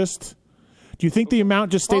 Do you think the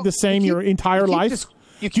amount just stayed the same your entire life?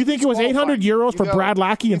 Do you think it was €800 for Brad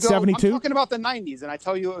Lackey in 72? I'm talking about the 90s, and I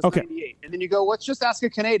tell you it was 98. And then you go, let's just ask a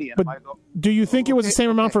Canadian. But do you think it was the same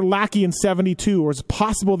amount for Lackey in 72, or is it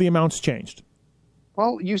possible the amounts changed?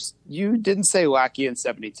 Well, you didn't say Lackey in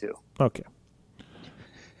 72. Okay.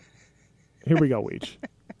 Here we go, Weege.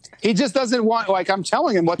 He just doesn't want, I'm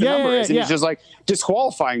telling him what the number is, and he's just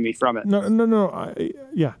disqualifying me from it. No.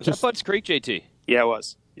 Was that Bud's Creek, JT? Yeah, it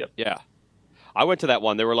was. Yep. Yeah. I went to that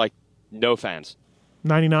one. There were, no fans.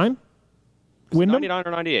 99? Wyndham? 99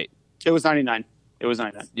 or 98? It was 99.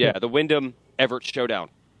 Yeah, the Wyndham Everett Showdown.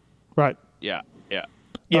 Right. Yeah.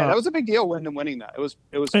 Yeah, that was a big deal, Wyndham winning that. It was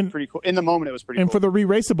pretty cool. In the moment, it was pretty cool. And for the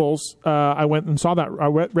re-raceables, I went and saw that. I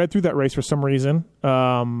read through that race for some reason.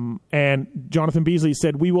 And Jonathan Beasley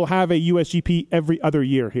said, we will have a USGP every other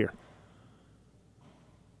year here.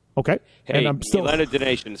 Okay. Hey, and I'm still he led a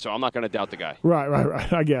donation, so I'm not going to doubt the guy.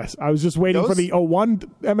 Right. I guess. I was just waiting for the 01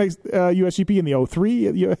 MX USGP and the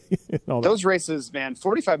 03. Those races, man,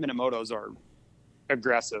 45-minute motos are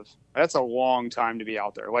aggressive. That's a long time to be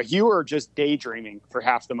out there. You were just daydreaming for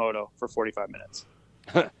half the moto for 45 minutes.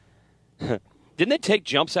 Didn't they take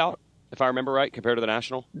jumps out, if I remember right, compared to the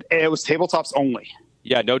National? It was tabletops only.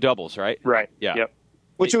 Yeah, no doubles, right? Right. Yeah. Yep.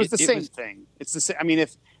 Which was the same thing. It's the same. I mean,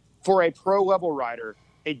 if for a pro level rider,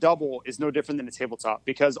 a double is no different than a tabletop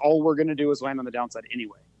because all we're going to do is land on the downside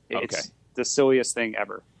anyway. It's the silliest thing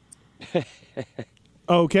ever.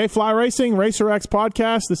 Okay, Fly Racing, Racer X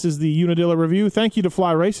podcast. This is the Unadilla review. Thank you to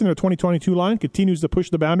Fly Racing. Their 2022 line continues to push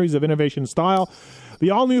the boundaries of innovation and style. The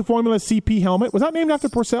all-new Formula CP helmet. Was that named after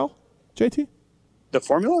Purcell, JT? The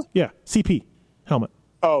Formula? Yeah, CP helmet.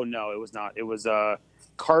 Oh, no, it was not. It was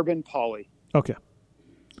carbon poly. Okay.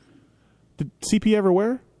 Did CP ever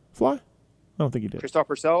wear Fly? I don't think he did. Christophe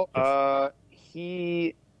Purcell?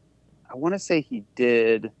 Yes. I want to say he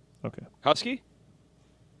did. Okay. Husky?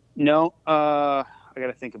 No, I got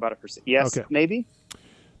to think about it for a second. Yes, maybe.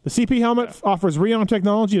 The CP helmet offers Rheon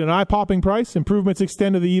technology at an eye-popping price. Improvements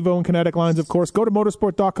extend to the Evo and Kinetic lines, of course. Go to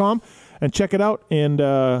motorsport.com and check it out and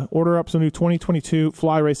order up some new 2022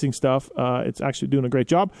 fly racing stuff. It's actually doing a great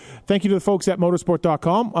job. Thank you to the folks at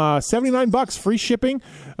motorsport.com. $79, free shipping,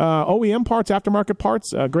 OEM parts, aftermarket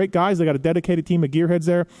parts. Great guys. They got a dedicated team of gearheads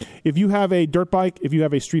there. If you have a dirt bike, if you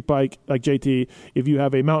have a street bike like JT, if you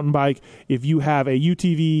have a mountain bike, if you have a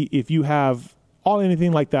UTV, if you have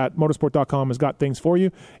anything like that, motorsport.com has got things for you.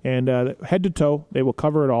 And head to toe, they will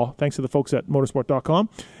cover it all. Thanks to the folks at motorsport.com.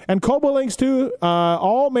 And Kobo links, too,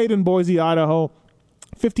 all made in Boise, Idaho.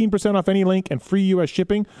 15% off any link and free U.S.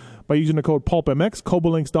 shipping by using the code PulpMX,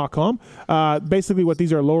 kobolinks.com. Basically, what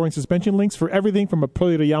these are lowering suspension links for everything from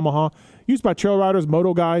Aprilia to Yamaha, used by trail riders,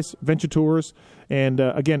 moto guys, venture tours. And,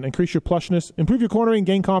 again, increase your plushness, improve your cornering,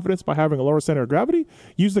 gain confidence by having a lower center of gravity.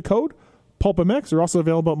 Use the code PulpMX. They're also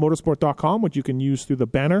available at motorsport.com, which you can use through the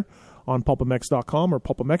banner on pulpmx.com or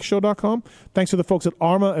pulpmxshow.com. Thanks to the folks at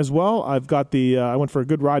Arma as well. I've got I went for a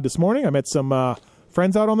good ride this morning. I met some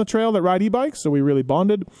friends out on the trail that ride e-bikes, so we really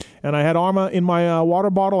bonded. And I had Arma in my water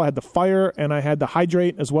bottle. I had the Fire, and I had the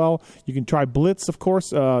Hydrate as well. You can try Blitz, of course,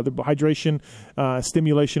 the hydration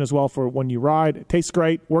stimulation as well for when you ride. It tastes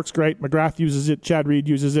great, works great. McGrath uses it. Chad Reed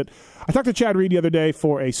uses it. I talked to Chad Reed the other day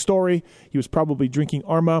for a story. He was probably drinking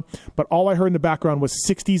Arma, but all I heard in the background was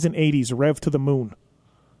 60s and 80s, rev to the moon.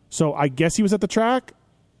 So I guess he was at the track.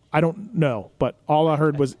 I don't know, but all I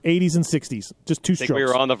heard was 80s and 60s, just two strokes. We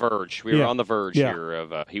were on the verge. We were on the verge here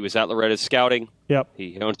of he was at Loretta's scouting. Yep.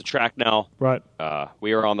 He owns the track now. Right.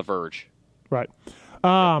 We are on the verge. Right.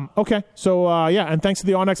 Okay. So, and thanks to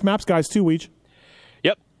the Onyx Maps guys, too, Weege.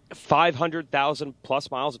 Yep. 500,000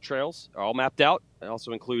 plus miles of trails are all mapped out. It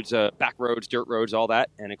also includes back roads, dirt roads, all that,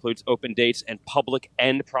 and includes open dates and public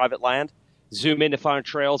and private land. Zoom in to find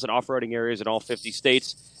trails and off-roading areas in all 50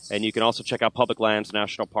 states. And you can also check out public lands,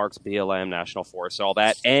 national parks, BLM, national forests, all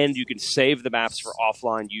that. And you can save the maps for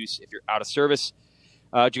offline use if you're out of service.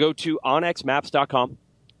 Go to onxmaps.com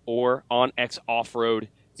or OnX Off-Road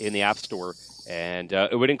in the App Store. And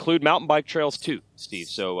it would include mountain bike trails too, Steve.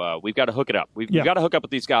 So we've got to hook it up. We've got to hook up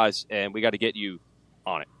with these guys, and we got to get you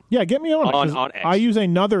on it. Yeah, get me on it. On X. I use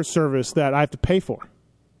another service that I have to pay for.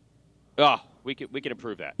 We can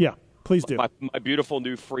improve that. Yeah, please do. My beautiful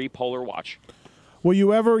new free Polar watch. Will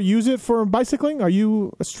you ever use it for bicycling? Are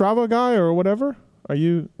you a Strava guy or whatever? Will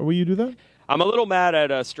you do that? I'm a little mad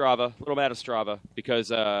at Strava.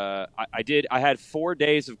 Because I had 4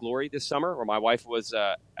 days of glory this summer where my wife was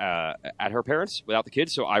at her parents' without the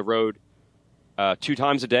kids. So I rode 2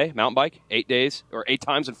 times a day, mountain bike, 8 days or 8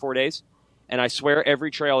 times in 4 days. And I swear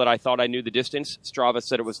every trail that I thought I knew the distance, Strava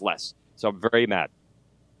said it was less. So I'm very mad.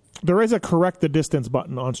 There is a correct the distance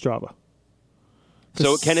button on Strava.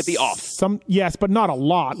 So can it be off? Yes, but not a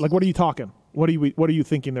lot. Like, what are you talking? What are you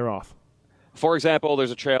thinking they're off? For example,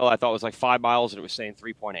 there's a trail I thought was like 5 miles, and it was saying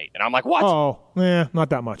 3.8. And I'm like, what? Oh, not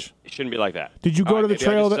that much. It shouldn't be like that. Did you go to the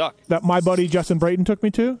trail that my buddy Justin Brayton took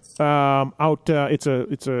me to?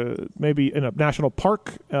 It's maybe in a national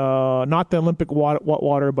park, not the Olympic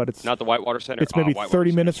water, but it's not the Whitewater Center. It's maybe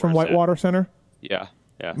 30 minutes from Whitewater Center. Yeah.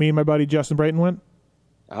 Me and my buddy Justin Brayton went.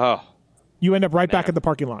 Oh. You end up right back at the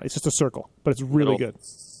parking lot. It's just a circle, but it's really good.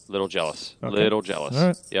 Little jealous. Okay. Little jealous. All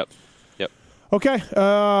right. Yep. Okay.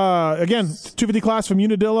 Again, 250 class from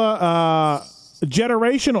Unadilla.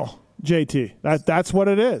 Generational, JT. That's what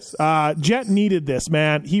it is. Jet needed this,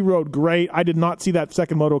 man. He rode great. I did not see that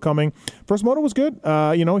second moto coming. First moto was good.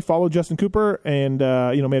 He followed Justin Cooper and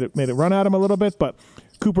made it run at him a little bit, but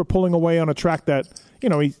Cooper pulling away on a track that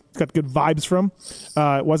he's got good vibes from.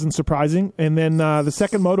 It wasn't surprising. And then the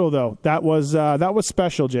second moto, though, that was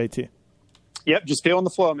special, JT. Yep, just feeling the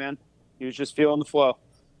flow, man. He was just feeling the flow.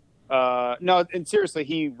 No, and seriously,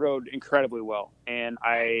 he rode incredibly well. And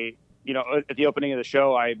at the opening of the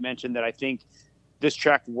show, I mentioned that I think this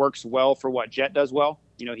track works well for what Jet does well.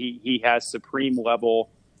 He has supreme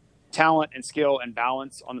level talent and skill and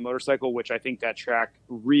balance on the motorcycle, which I think that track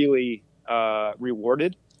really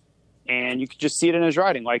rewarded. And you could just see it in his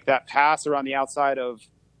riding. Like that pass around the outside of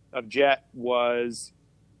Jet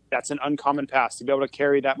that's an uncommon pass. To be able to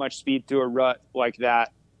carry that much speed through a rut like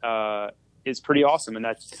that is pretty awesome. And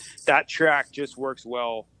that track just works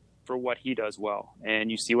well for what he does well. And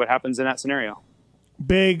you see what happens in that scenario.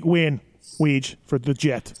 Big win, Weege, for the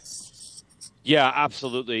Jet. Yeah,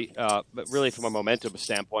 absolutely. But really, from a momentum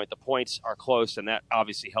standpoint, the points are close, and that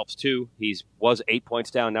obviously helps too. He was 8 points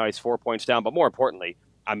down. Now he's 4 points down. But more importantly,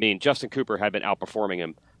 Justin Cooper had been outperforming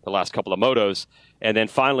him the last couple of motos. And then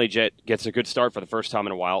finally, Jet gets a good start for the first time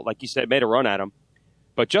in a while. Like you said, made a run at him.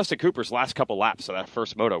 But Justin Cooper's last couple laps of that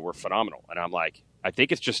first moto were phenomenal. And I'm like, I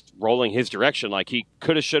think it's just rolling his direction. Like he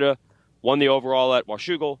could have, should have won the overall at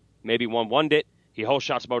Washougal, maybe won it. He whole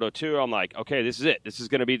shots Moto 2. I'm like, okay, this is it. This is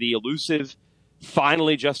going to be the elusive.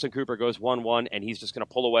 Finally, Justin Cooper goes 1-1, and he's just going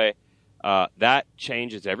to pull away. That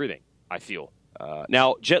changes everything, I feel.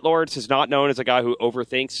 Now, Jet Lawrence is not known as a guy who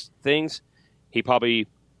overthinks things. He probably,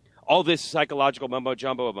 all this psychological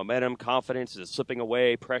mumbo-jumbo of momentum, confidence, is slipping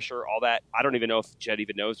away, pressure, all that. I don't even know if Jet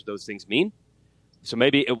even knows what those things mean. So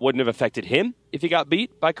maybe it wouldn't have affected him if he got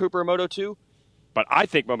beat by Cooper in Moto 2. But I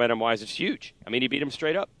think momentum-wise, it's huge. I mean, he beat him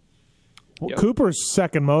straight up. Well, Cooper's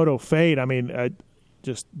second moto fade. I mean,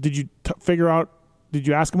 did you figure out? Did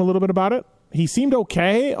you ask him a little bit about it? He seemed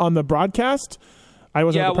okay on the broadcast. I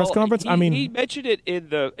was at the press conference. He mentioned it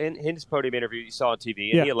in his podium interview you saw on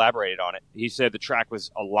TV, and he elaborated on it. He said the track was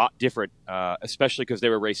a lot different, especially because they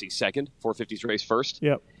were racing second. 450s race first.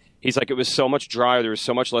 Yep. He's like, it was so much drier. There was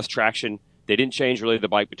so much less traction. They didn't change really the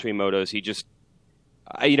bike between motos. He just,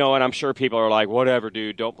 and I'm sure people are like, whatever,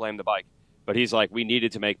 dude, don't blame the bike. But he's like, we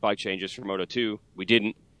needed to make bike changes for Moto 2. We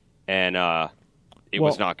didn't, and it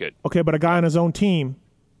was not good. Okay, but a guy on his own team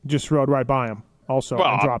just rode right by him also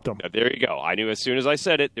and dropped him. There you go. I knew as soon as I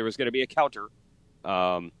said it, there was going to be a counter.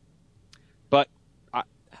 But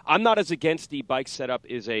I'm not as against the bike setup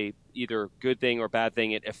is a either good thing or bad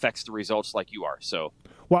thing. It affects the results like you are. So,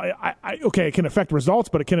 well, okay, it can affect results,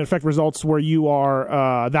 but it can affect results where you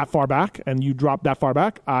are that far back and you drop that far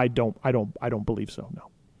back. I don't believe so. No.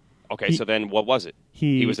 Okay, so then what was it?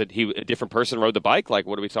 He was a different person rode the bike? Like,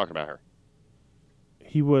 what are we talking about here?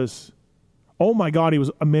 He was, oh my God, he was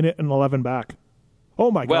a minute and 11 back.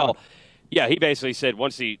 Oh my God. Well, yeah, he basically said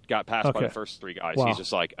once he got passed by the first three guys, he's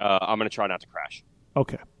just like, I'm going to try not to crash.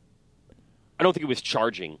 Okay. I don't think he was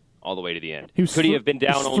charging all the way to the end. Could he have been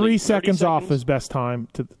down only 3 seconds off his best time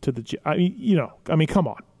to the? I mean, come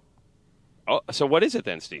on. Oh, so what is it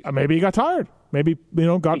then, Steve? Maybe he got tired. Maybe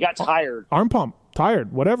he got tired. Arm pump,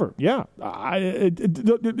 tired, whatever. Yeah, a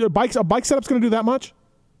bike setup's going to do that much.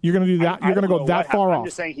 You're going to do that. You're going to go that far off. I'm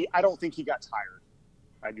just saying. I don't think he got tired.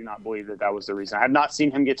 I do not believe that was the reason. I have not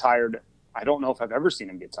seen him get tired. I don't know if I've ever seen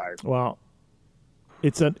him get tired. Well, I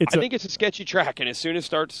think it's a sketchy track, and as soon as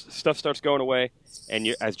stuff starts going away, and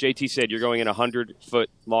as JT said, you're going in a 100-foot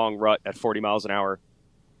long rut at 40 miles an hour.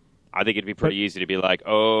 I think it'd be pretty easy to be like,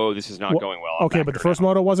 oh, this is not going well. Okay, but the first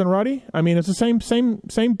moto wasn't ruddy. I mean, it's the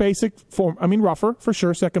same basic form. I mean, rougher for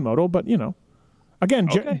sure. Second moto, but again,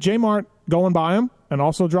 J-Mart going by him and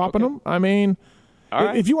also dropping him. I mean,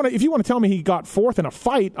 if you want to tell me he got fourth in a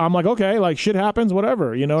fight, I'm like, okay, like shit happens,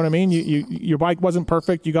 whatever. You know what I mean? Your bike wasn't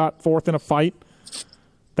perfect. You got fourth in a fight.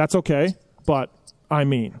 That's okay, but I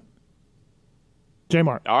mean,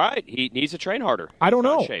 J-Mart. All right, he needs to train harder. I don't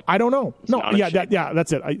know.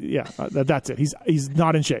 That's it. That's it. He's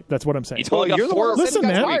not in shape. That's what I'm saying. He's only got 4. Listen,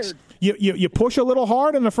 man. You push a little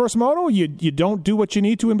hard in the first moto. You don't do what you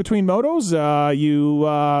need to in between motos.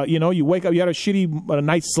 You wake up. You had a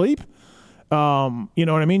night's sleep. You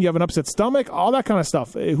know what I mean? You have an upset stomach. All that kind of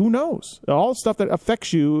stuff. Who knows? All stuff that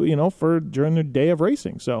affects you. For during the day of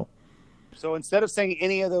racing. So instead of saying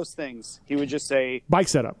any of those things, he would just say bike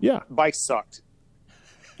setup. Yeah, bike sucked.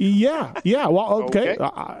 Yeah. Well, okay.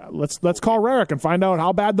 Let's call Rarick and find out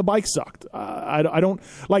how bad the bike sucked. I don't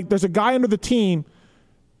like. There's a guy under the team,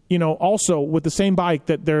 also with the same bike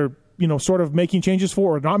that they're sort of making changes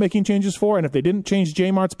for or not making changes for. And if they didn't change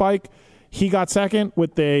J-Mart's bike, he got second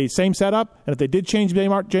with the same setup. And if they did change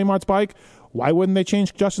J-Mart's bike, why wouldn't they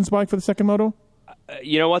change Justin's bike for the second moto?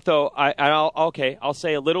 You know what though? I'll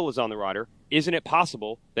say a little is on the rider. Isn't it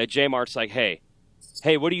possible that J-Mart's like, hey,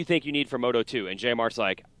 what do you think you need for Moto 2? And J-Mart's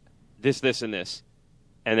like, this, and this.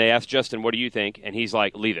 And they ask Justin, what do you think? And he's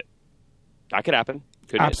like, leave it. That could happen.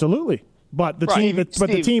 Absolutely. But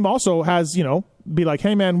the team also has, be like,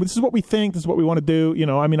 hey, man, this is what we think. This is what we want to do.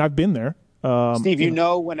 I mean, I've been there. Steve,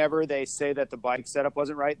 whenever they say that the bike setup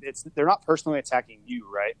wasn't right, they're not personally attacking you,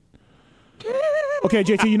 right? Okay,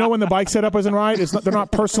 JT, when the bike setup isn't right, they're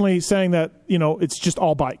not personally saying that, it's just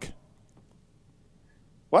all bike.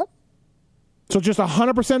 What? So just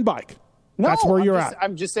 100% bike. No, that's where you're at.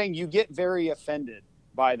 I'm just saying you get very offended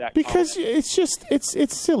by that because comment.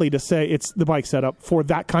 it's silly to say it's the bike setup for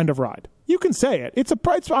that kind of ride. You can say it. I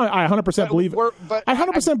 100% believe it. I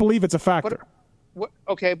 100% believe it's a factor. But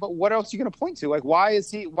what else are you going to point to? Like, why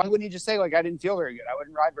wouldn't he just say, like, I didn't feel very good. I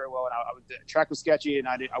wouldn't ride very well, and the track was sketchy, and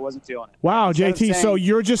I wasn't feeling it. Wow, Instead JT, so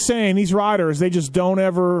you're just saying these riders, they just call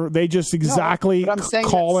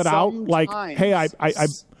it out. Like, hey,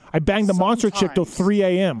 I banged the monster chick till 3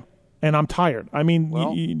 a.m., and I'm tired. I mean,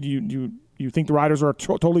 you think the riders are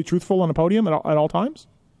totally truthful on the podium at all times?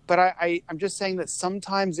 But I'm just saying that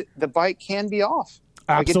sometimes the bike can be off.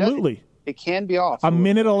 Absolutely. It can be off. A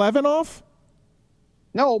minute 11 off?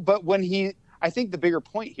 No, but I think the bigger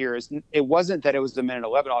point here is it wasn't that it was the minute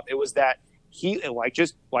 11 off. It was that he,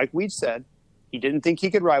 like we said, he didn't think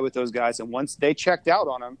he could ride with those guys. And once they checked out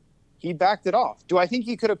on him, he backed it off. Do I think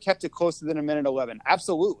he could have kept it closer than a minute 11?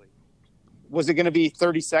 Absolutely. Was it going to be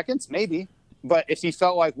 30 seconds? Maybe. But if he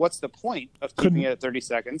felt like, what's the point of keeping it at 30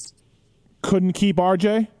 seconds? Couldn't keep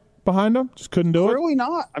RJ behind him? Just couldn't do it? Clearly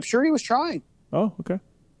not. I'm sure he was trying. Oh, okay.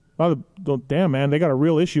 Well, damn, man, they got a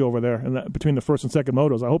real issue over there between the first and second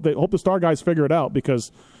motos. I hope the Star guys figure it out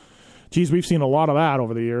because, geez, we've seen a lot of that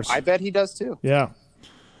over the years. I bet he does too. Yeah.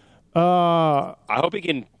 I hope he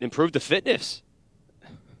can improve the fitness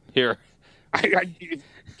here.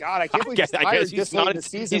 God, I can't believe he's tired this late in the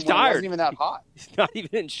season when it wasn't even that hot. He's not even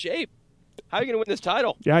in shape. How are you going to win this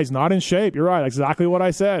title? Yeah, he's not in shape. You're right. Exactly what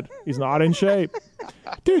I said. He's not in shape.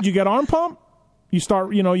 Dude, you get arm pump. You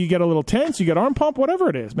start, you get a little tense. You get arm pump, whatever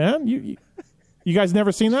it is, man. You guys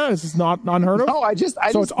never seen that? This is not unheard of? No,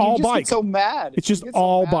 it's all bike. Get so mad. It's just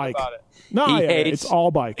all bike. No, it's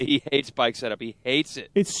all bike. He hates bike setup. He hates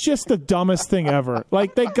it. It's just the dumbest thing ever.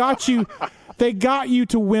 Like they got you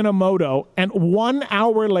to win a moto, and 1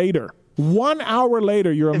 hour later,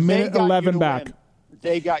 you're a minute 11 back.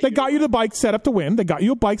 They got you the bike set up to win. They got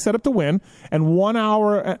you a bike set up to win, and 1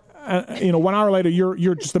 hour, 1 hour later,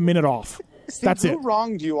 you're just a minute off. Steve, that's it. Who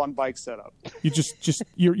wronged you on bike setup? You're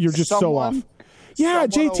just so off. Yeah,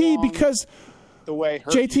 JT, because the way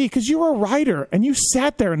JT, because you were a rider and you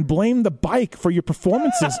sat there and blamed the bike for your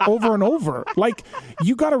performances over and over. Like,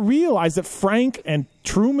 you got to realize that Frank and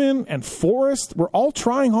Truman and Forrest were all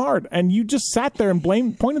trying hard, and you just sat there and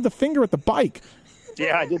pointed the finger at the bike.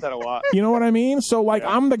 Yeah, I did that a lot. You know what I mean? So, like,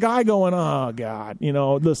 I'm the guy going, oh God,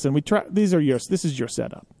 listen, this is your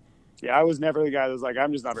setup. Yeah, I was never the guy that was like,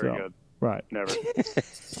 I'm just not very good. Right. Never.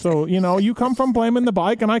 So, you come from blaming the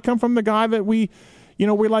bike, and I come from the guy that we're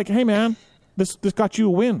like, hey, man, this got you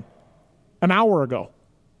a win an hour ago.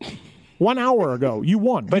 1 hour ago, you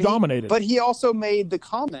won. You dominated. But he also made the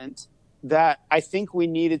comment that I think we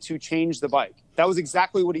needed to change the bike. That was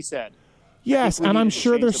exactly what he said. Yes, and I'm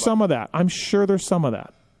sure there's some of that. Okay.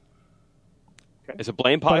 It's a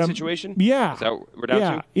blame pie situation? Yeah. Is that what we're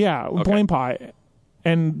down to? Yeah, okay. Blame pie.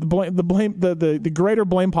 And the greater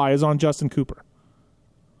blame pie is on Justin Cooper.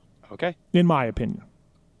 Okay. In my opinion.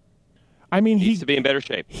 I mean, he needs to be in better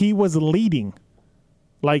shape. He was leading.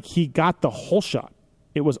 Like, he got the whole shot.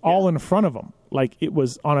 It was all in front of him. Like, it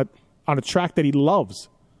was on a track that he loves.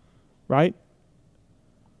 Right?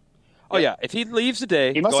 Oh, yeah. If he leaves the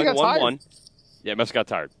day going 1-1. Yeah, he must have got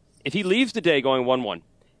tired. If he leaves the day going 1-1,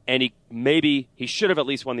 and he should have at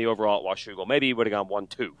least won the overall at Washougal. Maybe he would have gone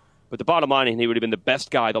 1-2. But the bottom line, he would have been the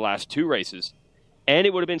best guy the last two races, and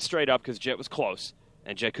it would have been straight up because Jet was close,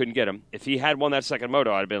 and Jet couldn't get him. If he had won that second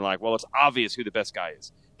moto, I'd have been like, well, it's obvious who the best guy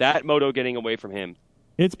is. That moto getting away from him.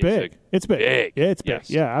 It's big. It's big. Yeah, it's big. Yes.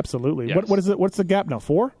 Yeah, absolutely. Yes. What is it? What's the gap now?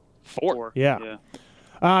 4? 4. Yeah.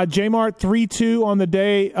 J-Mart 3-2 on the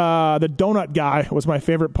day. The donut guy was my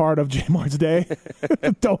favorite part of J-Mart's day.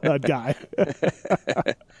 The donut guy.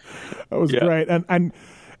 That was great.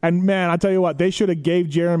 And man, I tell you what, they should have gave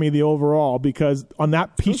Jeremy the overall because on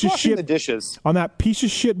that piece of shit, the dishes on that piece of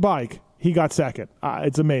shit bike, he got second.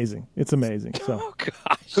 It's amazing. It's amazing. So, oh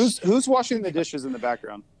gosh, who's washing the dishes in the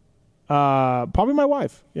background? Probably my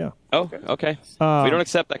wife. Yeah. Oh, okay. We don't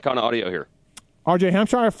accept that kind of audio here. RJ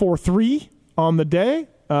Hampshire 4-3 on the day.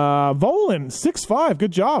 Voland 6-5.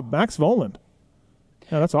 Good job, Max Voland.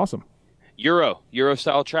 Yeah, that's awesome. Euro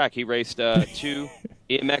style track. He raced 2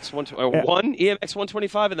 EMX 1 EMX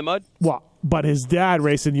 125 in the mud. Well, but his dad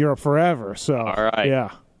raced in Europe forever. So all right, yeah,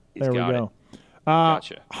 there we go.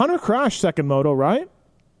 Gotcha. Hunter crashed second moto, right?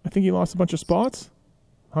 I think he lost a bunch of spots.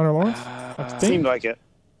 Hunter Lawrence. Seemed like it.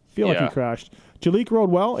 Feel like he crashed. Jalik rode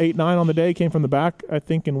well. 8-9 on the day. Came from the back, I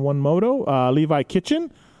think, in one moto. Levi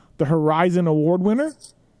Kitchen, the Horizon Award winner.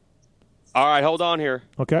 All right, hold on here.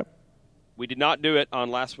 Okay. We did not do it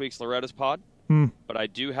on last week's Loretta's pod, but I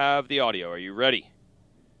do have the audio. Are you ready?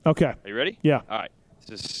 Okay. Are you ready? Yeah. All right.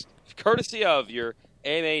 This is courtesy of your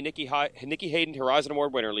AMA Nikki Hayden Horizon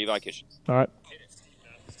Award winner, Levi Kitchen. All right.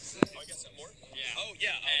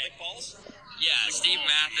 Lick balls? Yeah, Steve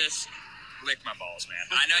Mathis, lick my balls, man.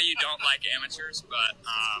 I know you don't like amateurs, but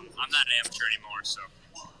I'm not an amateur anymore, so.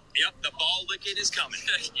 Yep, the ball licking is coming.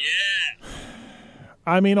 Yeah.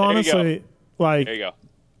 I mean, honestly, like, there you go.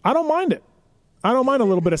 I don't mind it. I don't mind a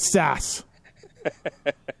little bit of sass.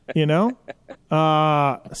 You know?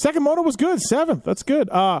 Second moto was good. 7th. That's good.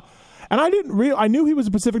 And I knew he was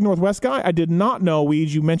a Pacific Northwest guy. I did not know, Weege,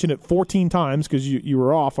 you mentioned it 14 times because you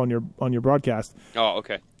were off on your broadcast. Oh,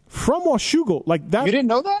 okay. From Washougal, like that. You didn't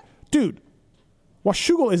know that? Dude,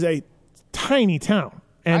 Washougal is a tiny town.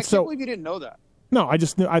 And I can't believe you didn't know that. No, I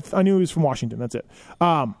just knew, I knew he was from Washington. That's it.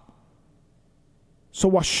 So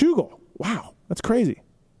Washougal, wow, that's crazy.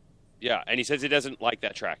 Yeah, and he says he doesn't like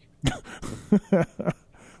that track.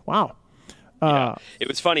 Wow. Yeah. It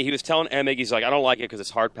was funny. He was telling Emig, he's like, I don't like it because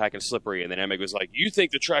it's hard pack and slippery. And then Emig was like, you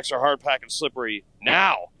think the tracks are hard pack and slippery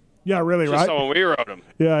now? Yeah, really, Just right? when we rode them.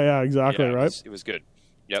 Yeah, exactly, yeah, right? It was good.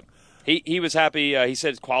 Yep. He was happy. He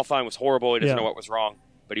said qualifying was horrible. He doesn't know what was wrong.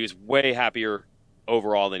 But he was way happier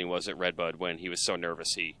overall than he was at Redbud when he was so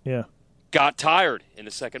nervous. He got tired in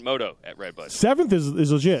the second moto at Redbud. 7th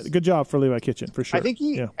is legit. Good job for Levi Kitchen, for sure. I think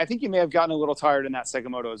he may have gotten a little tired in that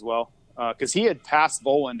second moto as well. Because he had passed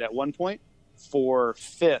Voland at one point for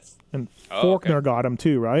 5th. And Faulkner got him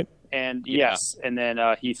too, right? And yes, and then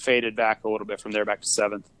he faded back a little bit from there back to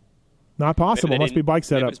 7th. Not possible. Must be bike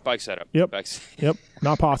setup. It was bike setup. Yep. Yep.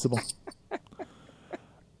 Not possible.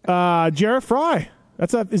 Jarrett Fry.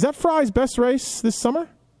 Is that Fry's best race this summer?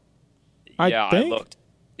 I looked.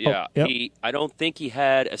 Yeah. Oh, yep. I don't think he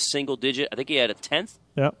had a single digit. I think he had a 10th.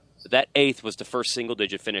 Yep. That 8th was the first single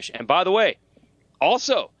digit finish. And by the way,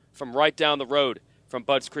 also from right down the road from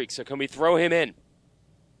Budds Creek. So can we throw him in?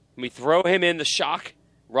 Can we throw him in the shock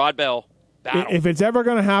Rod Bell battle? If it's ever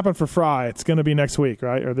going to happen for Fry, it's going to be next week,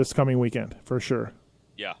 right? Or this coming weekend, for sure.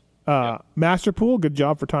 Yeah. Masterpool, good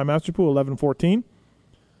job for Ty Masterpool, 11-14.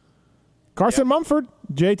 Carson Mumford,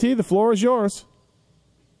 JT, the floor is yours.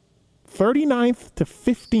 39th to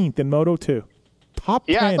 15th in Moto 2. Top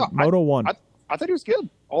 10, Moto 1. I thought he was good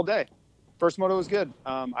all day. First moto was good.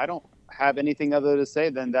 I don't have anything other to say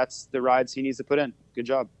than that's the rides he needs to put in. Good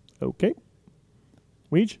job. Okay.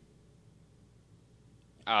 Weege?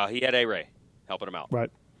 He had A-Ray helping him out. Right.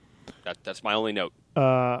 That's my only note.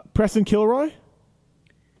 Preston Kilroy?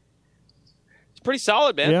 It's pretty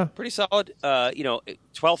solid, man. Yeah. Pretty solid.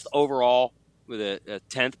 12th overall with a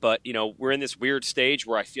 10th, but, we're in this weird stage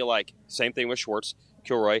where I feel like same thing with Schwartz,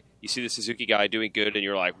 Kilroy. You see the Suzuki guy doing good, and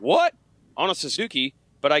you're like, what? On a Suzuki?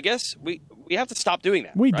 But I guess we have to stop doing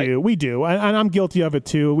that. We do. And I'm guilty of it,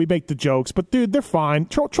 too. We make the jokes. But, dude, they're fine.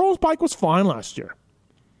 Troll's bike was fine last year.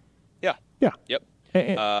 Yeah. Yeah. Yep.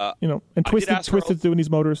 And Twisted's doing these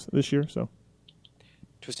motors this year, so.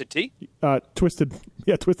 Twisted T? Twisted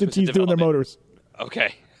T's doing their motors.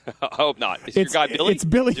 Okay. I hope not. Is your guy Billy? It's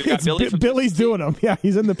Billy. Billy's doing them. Yeah,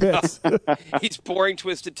 he's in the pits. He's pouring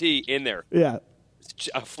Twisted Tea in there. Yeah. It's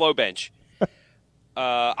a flow bench.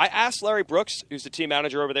 I asked Larry Brooks, who's the team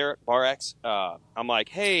manager over there at Bar X, I'm like,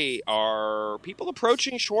 hey, are people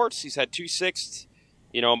approaching Schwartz? He's had 2 6ths.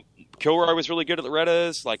 Kilroy was really good at the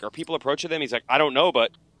Loretta's. Like, are people approaching them? He's like, I don't know,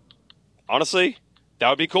 but honestly, that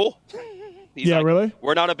would be cool. He's like, really?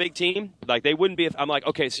 We're not a big team. Like, they wouldn't be if I'm like,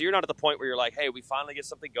 okay, so you're not at the point where you're like, hey, we finally get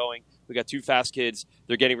something going. We got 2 fast kids.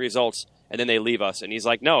 They're getting results, and then they leave us. And he's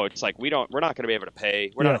like, no, it's like we're not going to be able to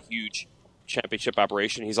pay. We're not a huge championship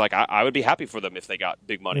operation. He's like, I would be happy for them if they got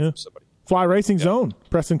big money from somebody. Fly Racing Zone,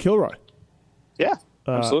 Preston Kilroy. Yeah,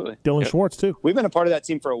 absolutely. Dylan Schwartz, too. We've been a part of that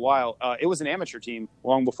team for a while. It was an amateur team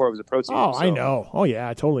long before it was a pro team. Oh, so. I know. Oh, yeah,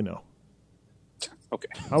 I totally know. Okay.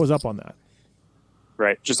 I was up on that.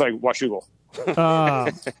 Right, just like Washougal.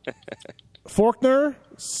 Faulkner,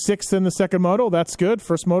 6th in the second moto. That's good.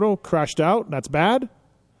 First moto crashed out. That's bad.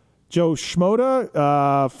 Joe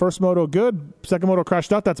Schmoda, first moto good. Second moto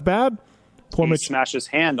crashed out. That's bad. He smashed his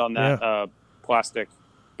hand on that plastic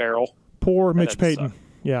barrel. Poor Mitch Payton.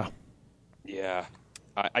 Yeah.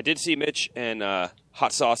 I did see Mitch and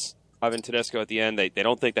Hot Sauce Ivan Tedesco at the end. They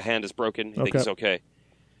don't think the hand is broken. They think it's okay.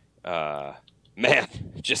 Man,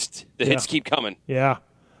 just the hits keep coming. Yeah.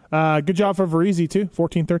 Good job for Varese, too.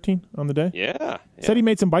 14-13 on the day. Yeah. Said he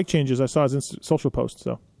made some bike changes. I saw his social post.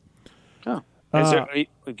 So. Oh.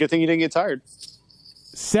 Good thing you didn't get tired.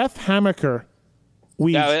 Seth Hammaker.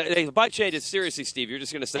 The bike changes, seriously, Steve, you're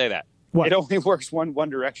just going to say that. What? It only works one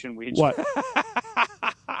direction, Weege. What?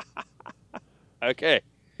 Okay.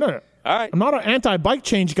 No. All right. I'm not an anti-bike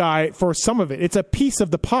change guy for some of it. It's a piece of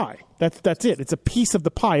the pie. That's it. It's a piece of the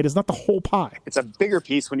pie. It is not the whole pie. It's a bigger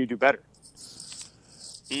piece when you do better.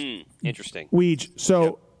 Interesting. Weege.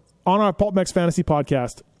 So on our Pulp Mex Fantasy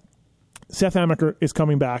podcast, Seth Hammaker is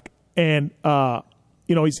coming back, and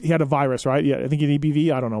he had a virus, right? Yeah, I think he had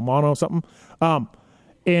EBV. I don't know, mono something.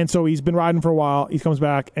 And so he's been riding for a while. He comes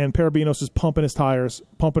back, and Parabinos is pumping his tires,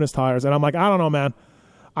 and I'm like, I don't know, man.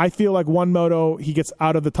 I feel like one moto he gets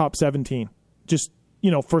out of the top 17. Just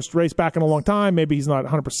first race back in a long time. Maybe he's not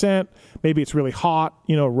 100%. Maybe it's really hot,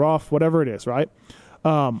 rough, whatever it is, right?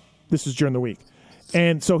 This is during the week.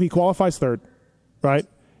 And so he qualifies third, right?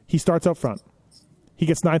 He starts up front. He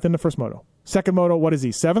gets 9th in the first moto. Second moto, what is he,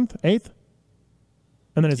 7th, 8th?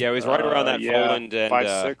 And then he was right around that Voland and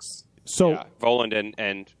 5, 6. So Voland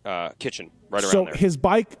and Kitchen, right around there. So his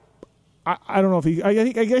bike, I don't know if he,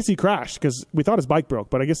 I guess he crashed because we thought his bike broke,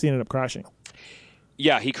 but I guess he ended up crashing.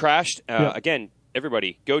 Yeah, he crashed. Again,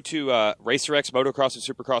 everybody, go to RacerX Motocross and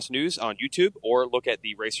Supercross News on YouTube or look at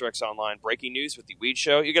the RacerX Online Breaking News with the Weed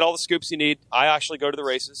Show. You get all the scoops you need. I actually go to the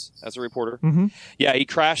races as a reporter. Mm-hmm. Yeah, he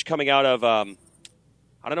crashed coming out of,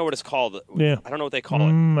 I don't know what it's called. Yeah. I don't know what they call it. I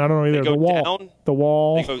don't know either. They go the wall. down. The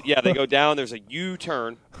wall. They go down. There's a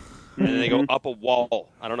U-turn, and then they go up a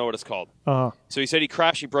wall. I don't know what it's called. Uh-huh. So he said he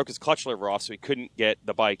crashed. He broke his clutch lever off, so he couldn't get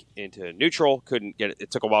the bike into neutral. Couldn't get it.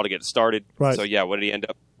 It took a while to get it started. Right. So, yeah, what did he end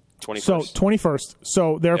up? 21st. So 21st.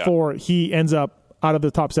 So therefore, he ends up out of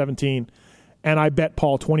the top 17, and I bet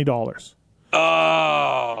Paul $20.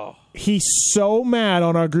 Oh. He's so mad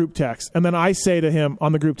on our group text, and then I say to him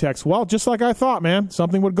on the group text, well, just like I thought, man,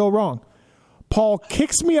 something would go wrong. Paul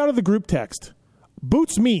kicks me out of the group text,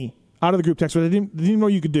 boots me out of the group text, which I didn't even know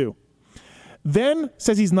you could do. Then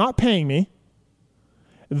says he's not paying me.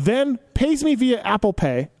 Then pays me via Apple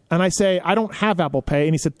Pay, and I say, I don't have Apple Pay,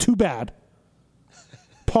 and he said, too bad.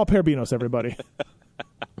 Paul Perbinos, everybody.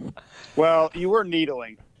 Well, you were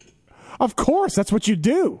needling. Of course, that's what you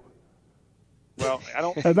do. Well, I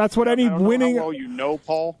don't. And that's what any I don't winning. know how well you know,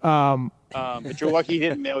 Paul. But you're lucky he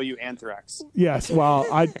didn't mail you anthrax. Yes, well,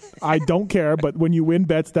 I don't care, but when you win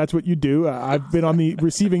bets, that's what you do. I've been on the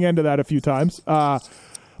receiving end of that a few times.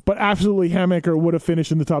 But absolutely, Hammaker would have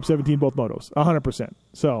finished in the top 17 both motos, 100%.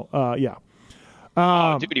 So, yeah.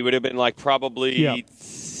 Dude, he would have been like probably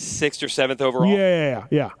 6th or 7th overall.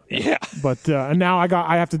 Yeah. But and now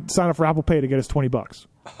I have to sign up for Apple Pay to get us $20.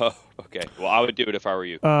 Oh, okay. Well, I would do it if I were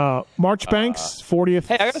you. Marchbanks, 40th.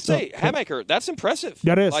 Hey, I gotta say, Hammaker, that's impressive.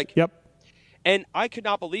 That is. Yep. And I could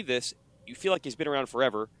not believe this. You feel like he's been around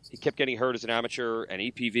forever. He kept getting hurt as an amateur and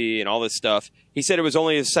EPV and all this stuff. He said it was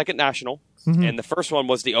only his second national, and the first one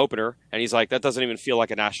was the opener. And he's like, that doesn't even feel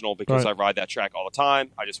like a national because I ride that track all the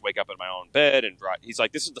time. I just wake up in my own bed and ride. He's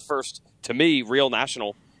like, this is the first, to me, real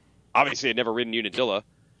national. Obviously, I'd never ridden Unadilla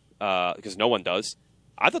because no one does.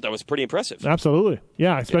 I thought that was pretty impressive. Absolutely.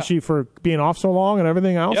 Yeah, especially for being off so long and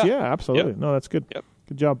everything else. Yeah, absolutely. Yep. No, that's good. Yep.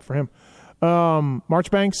 Good job for him.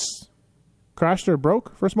 Marchbanks crashed or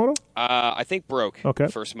broke first moto? I think broke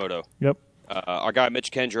first moto. Yep. Our guy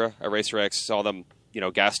Mitch Kendra at Racer X saw them,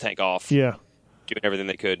 gas tank off. Yeah. Doing everything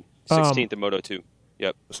they could. 16th in Moto 2.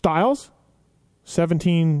 Yep. Styles,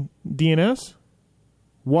 17 DNS.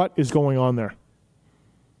 What is going on there?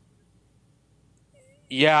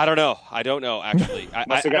 Yeah, I don't know, actually.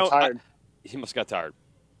 Must have got tired. He must have got tired.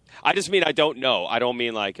 I just mean I don't know. I don't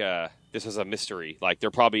mean like this is a mystery. Like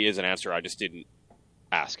there probably is an answer. I just didn't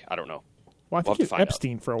ask. I don't know. Well, I think he was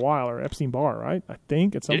Epstein for a while, or Epstein-Barr, right? I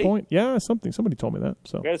think at some point. Yeah, something. Somebody told me that.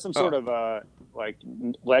 So he had some sort of like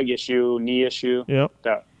leg issue, knee issue. Yep.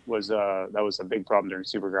 That was a big problem during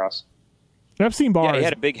Supercross. Epstein-Barr. Yeah, he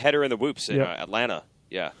had a big header in the whoops in Atlanta.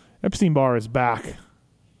 Yeah. Epstein-Barr is back.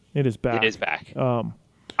 It is back. It is back.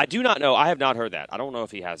 I do not know. I have not heard that. I don't know if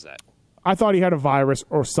he has that. I thought he had a virus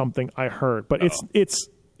or something. I heard, but it's.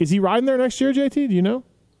 Is he riding there next year, JT? Do you know?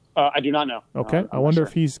 I do not know. Okay, I wonder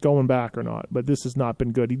if he's going back or not. But this has not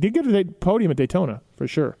been good. He did get a podium at Daytona for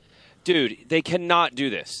sure. Dude, they cannot do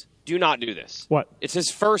this. Do not do this. What? It's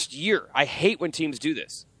his first year. I hate when teams do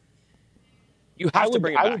this. You have to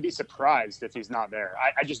bring him back. I would be surprised if he's not there.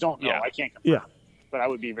 I just don't know. Yeah. I can't confirm. Yeah. But I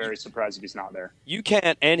would be very surprised if he's not there. You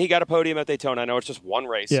can't, and he got a podium at Daytona. I know it's just one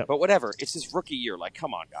race, but whatever. It's his rookie year. Like,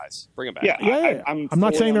 come on, guys, bring him back. Yeah. I'm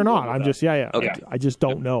not saying they're not. I'm just Okay. I just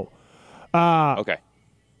don't know. Okay.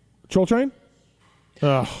 Troll Train.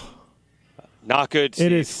 Not good. Steve.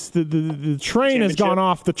 It is the train has gone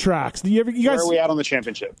off the tracks. You guys? Where are we at on the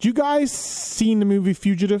championship? Do you guys seen the movie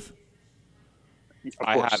Fugitive?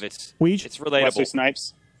 I have. It's relatable. Wesley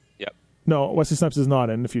Snipes. Yep. No, Wesley Snipes is not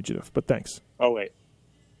in The Fugitive. But thanks. Oh wait.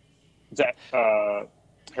 Is that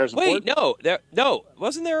Harrison Ford? No.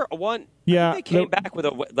 Wasn't there a one? Yeah, they came back with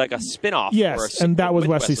a spin-off. Yes, and that was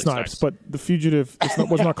Wesley Snipes. But The Fugitive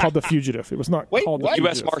was not called The Fugitive. It was not called The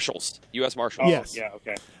Fugitive. U.S. Marshals. Yes. Yeah.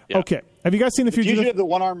 Okay. Yeah. Okay. Have you guys seen The Fugitive? Fugitive, the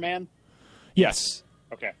one-armed man. Yes.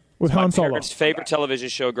 Okay. With Han Solo. My parents' favorite television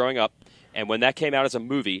show growing up, and when that came out as a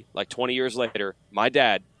movie, like 20 years later, my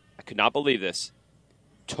dad, I could not believe this,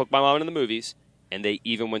 took my mom into the movies, and they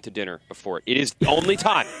even went to dinner before it. It is the only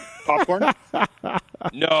time. Popcorn?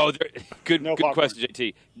 No. Good question,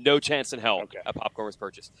 JT. No chance in hell a popcorn was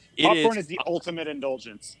purchased. Popcorn is the ultimate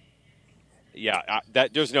indulgence. Yeah,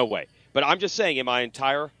 there's no way. But I'm just saying, in my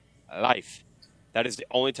entire life. That is the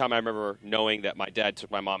only time I remember knowing that my dad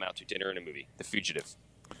took my mom out to dinner in a movie, The Fugitive.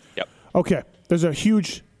 Yep. Okay. There's a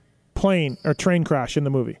huge plane or train crash in the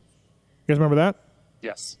movie. You guys remember that?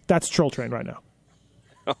 Yes. That's Troll Train right now.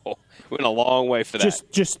 Oh, we went a long way for that.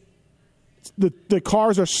 Just the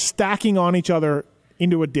cars are stacking on each other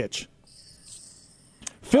into a ditch.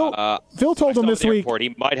 Phil told him this week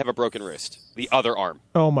he might have a broken wrist, the other arm.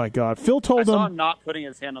 Oh my God! Phil told I saw him him not putting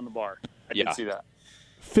his hand on the bar. I did see that.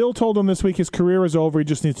 Phil told him this week his career is over. He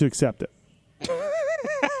just needs to accept it.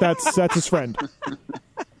 That's his friend.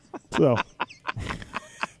 So,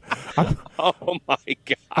 oh my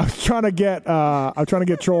God! I'm trying to get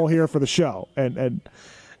Troll here for the show, and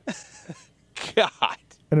God.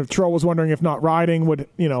 And if Troll was wondering if not riding would,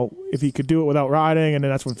 if he could do it without riding, and then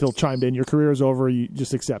that's when Phil chimed in. Your career is over. You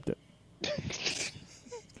just accept it.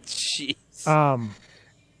 Jeez. All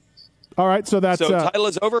right, so that's title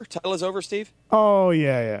is over. Title is over, Steve. Oh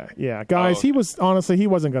yeah, guys. Okay. He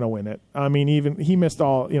wasn't going to win it. I mean, even he missed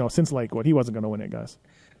all since Lakewood. He wasn't going to win it, guys.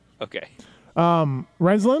 Okay.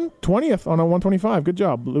 Renslin 20th on a 125. Good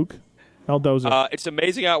job, Luke. Eldozer. It's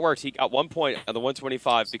amazing how it works. He got 1 point on the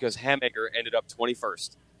 125 because Hammaker ended up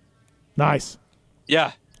 21st. Nice.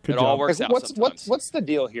 Yeah. Good it job. all works out sometimes. What's the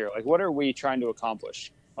deal here? Like, what are we trying to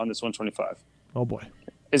accomplish on this 125? Oh boy.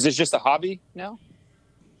 Is this just a hobby now?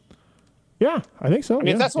 Yeah, I think so. I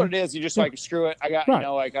mean, if that's what it is, you just like screw it. I got Right.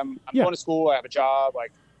 I'm going to school. I have a job.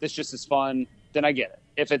 Like this just is fun. Then I get it.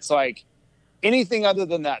 If it's like anything other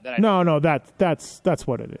than that, then I no. That's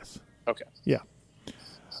what it is. Okay. Yeah.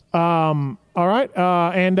 All right.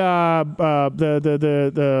 And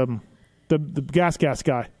the gas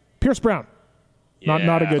guy, Pierce Brown.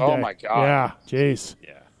 Not a good day. Oh my God. Yeah. Jeez.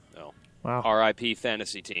 Yeah. No. Wow. R.I.P.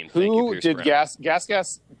 fantasy team. Thank you, Who Pierce did Brown.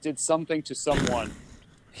 gas did something to someone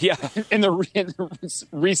Yeah.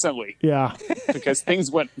 recently? Yeah. Because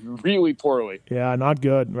things went really poorly. Not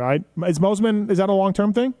good. Right. Is Mosman? Is that a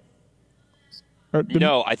long-term thing?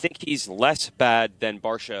 No, I think he's less bad than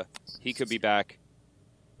Barsha. He could be back.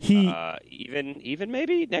 Even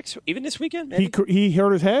maybe even this weekend. Maybe? He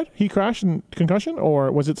hurt his head. He crashed in concussion,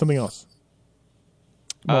 or was it something else?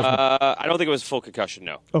 I don't think it was full concussion.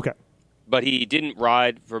 No. Okay. But he didn't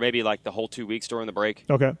ride for maybe like the whole 2 weeks during the break.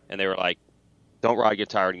 Okay. And they were like, "Don't ride, get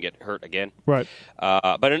tired, and get hurt again." Right.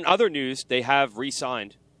 But in other news, they have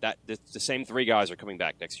re-signed that the same 3 guys are coming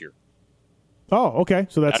back next year. Oh, okay.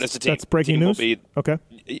 So that's breaking news. Okay.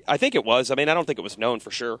 I think it was. I mean, I don't think it was known for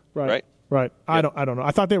sure. Right. Right. Yep. I don't know.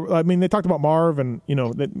 I thought they talked about Marv, and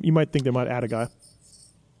that you might think they might add a guy.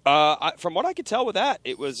 From what I could tell with that,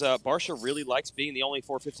 it was Barsha really likes being the only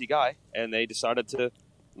 450 guy, and they decided to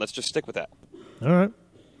let's just stick with that. All right.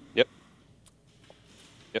 Yep.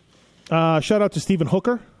 Shout out to Stephen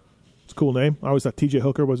Hooker. It's a cool name. I always thought TJ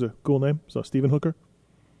Hooker was a cool name. So Stephen Hooker.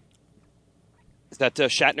 Is that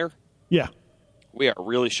Shatner? Yeah. We are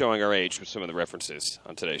really showing our age with some of the references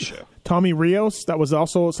on today's show. Tommy Rios, that was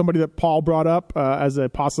also somebody that Paul brought up as a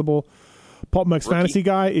possible Pulp MX fantasy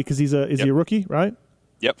guy because is he a rookie, right?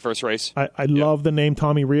 Yep, first race. I love the name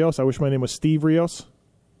Tommy Rios. I wish my name was Steve Rios,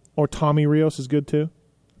 or Tommy Rios is good too.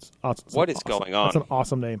 What is going on? That's an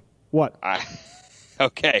awesome name. What?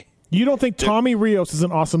 Okay. You don't think Tommy Rios is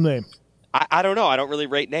an awesome name? I don't know. I don't really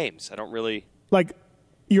rate names. I don't really like.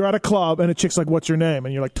 You're at a club and a chick's like, "What's your name?"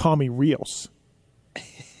 and you're like, "Tommy Rios."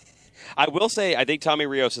 I will say, I think Tommy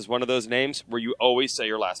Rios is one of those names where you always say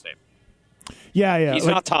your last name. Yeah. He's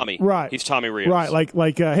not Tommy. Right. He's Tommy Rios. Right.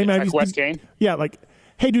 Like hey man, like Wes Kane. Yeah. Like,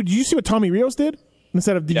 hey dude, did you see what Tommy Rios did?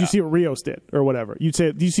 Instead of did you see what Rios did or whatever, you'd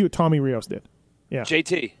say, "Did you see what Tommy Rios did?" Yeah.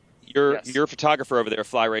 JT, your photographer over there,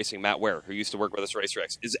 Fly Racing, Matt Ware, who used to work with us at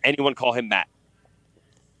RacerX. Does anyone call him Matt?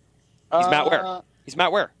 He's Matt Ware. He's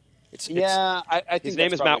Matt Ware. I think his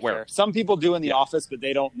name is Matt Ware. Some people do in the office, but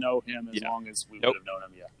they don't know him as long as we would have known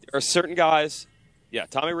him. Yeah. There are certain guys. Yeah,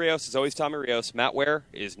 Tommy Rios is always Tommy Rios. Matt Ware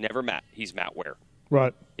is never Matt. He's Matt Ware.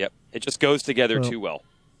 Right. Yep. It just goes together too well.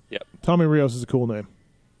 Yep. Tommy Rios is a cool name.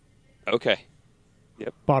 Okay.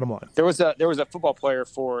 Yep. Bottom line. There was a football player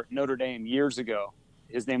for Notre Dame years ago.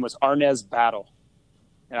 His name was Arnez Battle.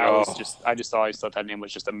 And I just always thought that name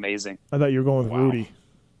was just amazing. I thought you were going with Rudy.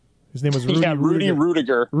 His name was Rudy. Yeah, Rudy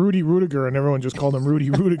Rudiger. Rudy Rudiger, and everyone just called him Rudy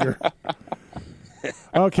Rudiger.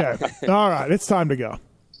 Okay. All right. It's time to go.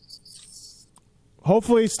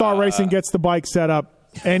 Hopefully Star Racing gets the bike set up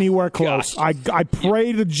anywhere close. I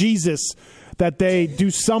pray to Jesus that they do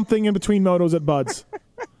something in between motos at Bud's.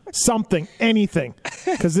 Something, anything.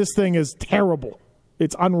 Because this thing is terrible.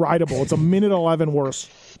 It's unrideable. It's a minute 11 worse.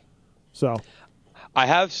 So, I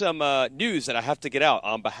have some news that I have to get out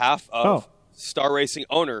on behalf of Star Racing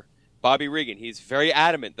owner Bobby Regan. He's very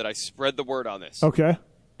adamant that I spread the word on this. Okay.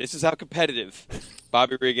 This is how competitive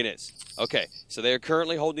Bobby Regan is. Okay, so they are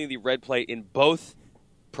currently holding the red plate in both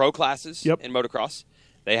pro classes in motocross.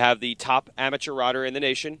 They have the top amateur rider in the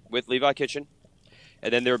nation with Levi Kitchen.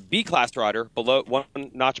 And then their B-class rider, one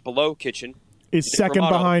notch below Kitchen, is second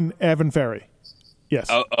behind Evan Ferry. Yes.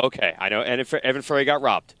 Oh, okay. I know. And Evan Ferry got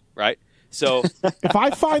robbed, right? So if I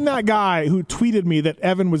find that guy who tweeted me that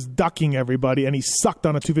Evan was ducking everybody and he sucked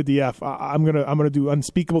on a 250F, I'm gonna do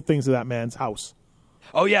unspeakable things to that man's house.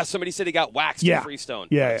 Oh yeah, somebody said he got waxed in Freestone.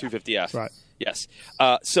 Yeah, 250F. Right. Yes.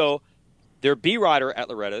 So their B rider at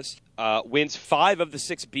Loretta's wins 5 of the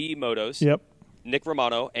 6 B motos. Yep. Nick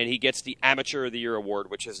Romano, and he gets the Amateur of the Year award,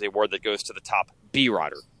 which is the award that goes to the top B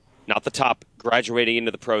rider, not the top graduating into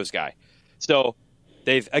the pros guy. So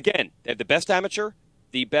they have the best amateur,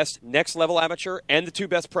 the best next level amateur, and the 2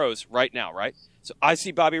 best pros right now, right? So I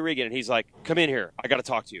see Bobby Regan, and he's like, "Come in here, I got to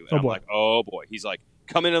talk to you." And I'm like, "Oh boy." He's like,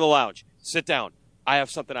 "Come into the lounge, sit down. I have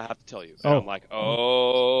something I have to tell you." And I'm like,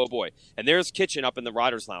 "Oh boy." And there's Kitchen up in the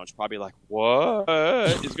riders lounge, probably like, "What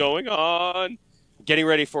is going on?" Getting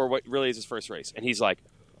ready for what really is his first race. And he's like,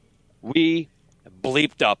 we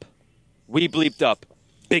bleeped up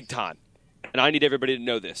big time. And I need everybody to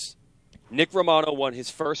know this. Nick Romano won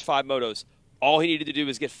his first 5 motos. All he needed to do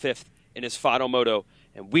was get 5th in his final moto,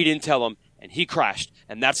 and we didn't tell him, and he crashed.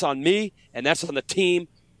 And that's on me, and that's on the team.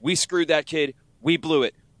 We screwed that kid. We blew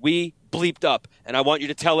it. We bleeped up. And I want you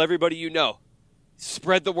to tell everybody you know.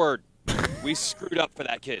 Spread the word. We screwed up for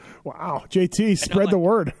that kid. Wow. JT, spread the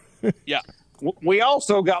word. Yeah. We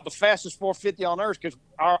also got the fastest 450 on earth because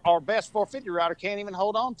our best 450 rider can't even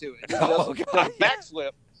hold on to it. Oh, God.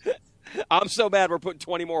 Backslip. I'm so mad we're putting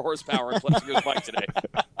 20 more horsepower in Plexico's bike today.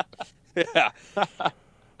 Yeah.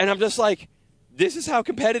 And I'm just like, this is how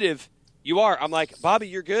competitive you are. I'm like, Bobby,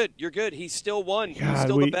 you're good. You're good. He still won. God, He's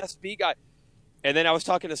still the best B guy. And then I was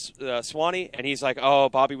talking to Swanee, and he's like, oh,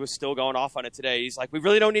 Bobby was still going off on it today. He's like, we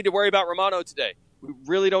really don't need to worry about Romano today. We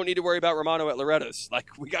really don't need to worry about Romano at Loretta's. Like,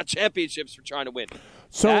 we got championships for trying to win.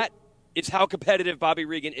 So that is how competitive Bobby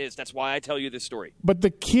Regan is. That's why I tell you this story. But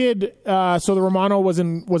the kid, so the Romano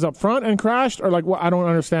was up front and crashed, or like what? I don't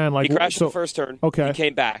understand. Like he crashed in the first turn. Okay, he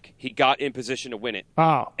came back. He got in position to win it.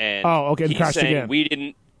 Okay. And he's crashed saying again.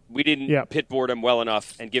 We didn't pit board him well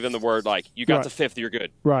enough and give him the word like, you got the 5th, you're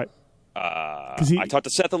good. Right. I talked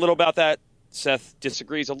to Seth a little about that. Seth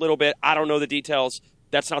disagrees a little bit. I don't know the details.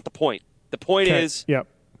 That's not the point. The point is,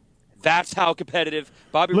 that's how competitive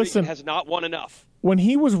Bobby Regan has not won enough. When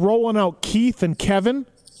he was rolling out Keith and Kevin,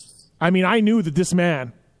 I mean, I knew that this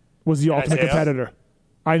man was the ultimate competitor.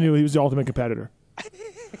 I knew he was the ultimate competitor.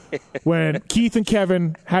 When Keith and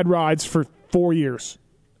Kevin had rides for 4 years,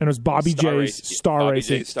 and it was Bobby J's Star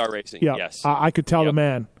Racing. Star Racing, yeah. Yes. I could tell the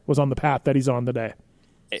man was on the path that he's on today.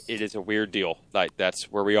 It is a weird deal. Like, that's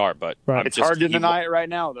where we are. But it's hard to deny it right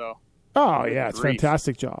now, though. Oh, yeah, it's a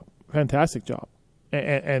fantastic job. Fantastic job.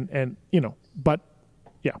 And you know, but,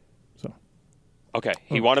 yeah, so. Okay,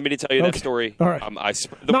 he wanted me to tell you that story. All right. I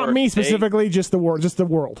spread the Not word. me specifically, just the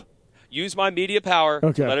world. Use my media power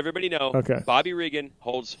to let everybody know. Okay. Bobby Regan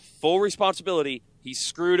holds full responsibility. He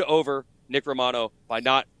screwed over Nick Romano by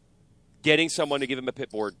not getting someone to give him a pit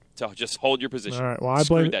board to just hold your position. All right, well,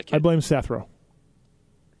 I blame Sethro.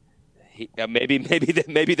 Maybe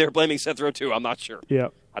they're blaming Sethro too. I'm not sure. Yeah.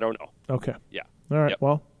 I don't know. Okay. Yeah. All right,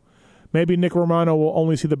 well. Maybe Nick Romano will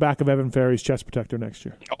only see the back of Evan Ferry's chest protector next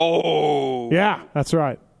year. Oh. Yeah, that's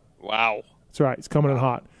right. Wow. That's right. He's coming in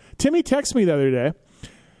hot. Timmy texted me the other day,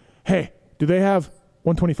 hey, do they have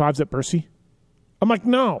 125s at Bercy? I'm like,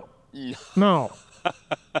 no. No.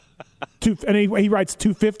 And he writes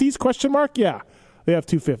 250s, question mark? Yeah, they have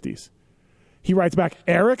 250s. He writes back,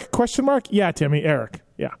 Eric, question mark? Yeah, Timmy, Eric.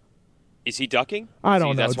 Yeah. Is he ducking? I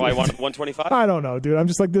don't know. That's why I wanted 125? I don't know, dude. I'm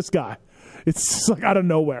just like this guy. It's just like out of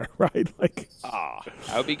nowhere, right? Like,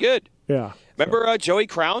 that would be good. Yeah. Remember Joey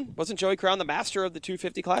Crown? Wasn't Joey Crown the master of the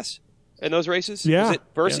 250 class in those races? Yeah. Was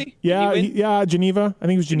it Bercy? Yeah, Geneva. I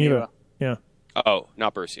think it was Geneva. Yeah. Oh,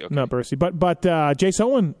 not Bercy. Okay. Not Bercy. But Jace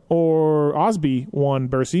Owen or Osby won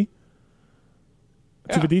Bercy.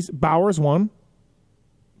 Yeah. 250s. Bowers won.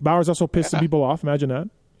 Bowers also pissed some people off. Imagine that.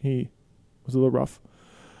 He was a little rough.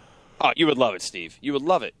 Oh, you would love it, Steve. You would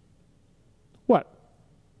love it. What?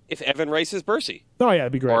 If Evan races Bercy. Oh, yeah,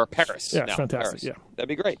 it'd be great. Or Paris. Yeah, it's fantastic. Paris. Yeah. That'd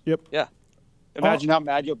be great. Yep. Yeah. Imagine how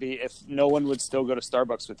mad you'll be if no one would still go to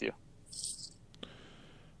Starbucks with you.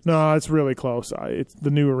 No, it's really close. It's the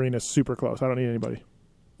new arena is super close. I don't need anybody.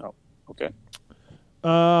 Oh, okay.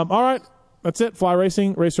 All right. That's it. Fly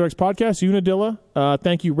Racing, Racer X Podcast, Unadilla.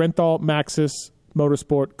 Thank you, Renthal, Maxxis,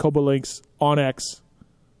 Motorsport, Coba Links, OnX,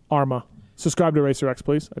 Arma. Subscribe to Racer X,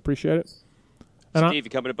 please. I appreciate it. And Steve, you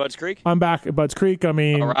coming to Budds Creek? I'm back at Budds Creek. All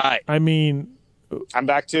right. I'm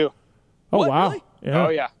back too. Oh, What, wow. really? Yeah. Oh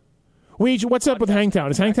yeah. Weege, what's up with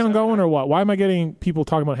Hangtown? Is Hangtown going or what? Why am I getting people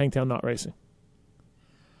talking about Hangtown not racing?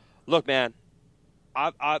 Look, man,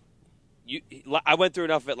 I went through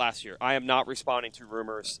enough of it last year. I am not responding to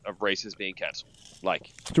rumors of races being canceled.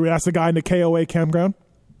 Do we ask the guy in the KOA campground?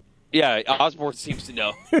 Yeah, Osborne seems to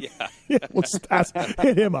know. Yeah, Let's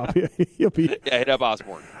hit him up. He'll be. Yeah, hit up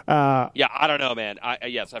Osborne. Yeah, I don't know, man.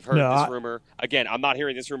 Yes, I've heard this rumor. Again, I'm not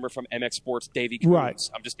hearing this rumor from MX Sports Davey Coons. Right.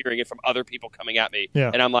 I'm just hearing it from other people coming at me.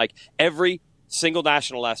 Yeah. And I'm like, every single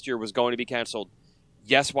national last year was going to be canceled.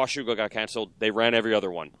 Yes, Washougal got canceled. They ran every other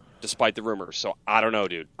one, despite the rumors. So I don't know,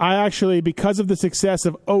 dude. I actually, because of the success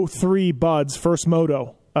of 03 Bud's first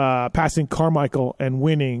moto, passing Carmichael and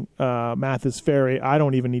winning Mathis Ferry, I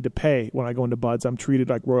don't even need to pay when I go into Bud's. I'm treated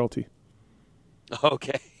like royalty.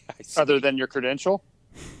 Okay. Other than your credential?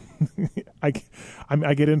 I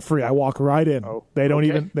get in free. I walk right in. Oh, they don't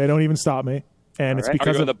okay. even stop me. And it's right. because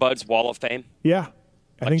Are you in of the Bud's Wall of Fame? Yeah.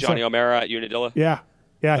 I think Johnny so. O'Mara at Unadilla? Yeah.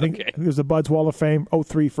 I think there's a Bud's Wall of Fame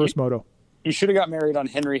 03 first moto. You should have got married on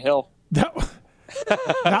Henry Hill. That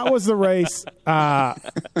was the race.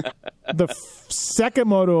 The second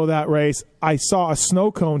moto of that race, I saw a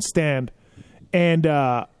snow cone stand, and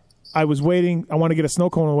I was waiting. I wanted to get a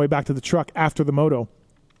snow cone on the way back to the truck after the moto,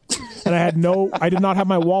 and I did not have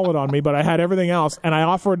my wallet on me, but I had everything else, and I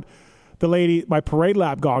offered the lady my parade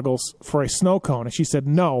lap goggles for a snow cone, and she said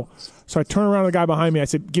no. So I turned around to the guy behind me. I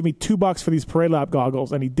said, "Give me $2 for these parade lap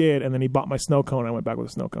goggles," and he did, and then he bought my snow cone. And I went back with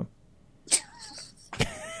a snow cone.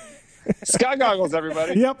 Sky goggles,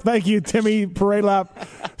 everybody. Yep, thank you, Timmy. Parade lap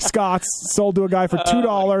Scots sold to a guy for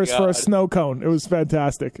 $2 for a snow cone. It was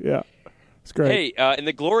fantastic. Yeah, it's great. Hey, in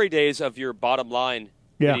the glory days of your Bottom Line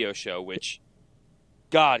video show, which,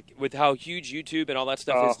 God, with how huge YouTube and all that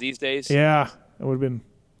stuff is these days. Yeah, it would have been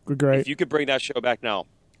great. If you could bring that show back now.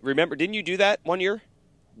 Remember, didn't you do that one year?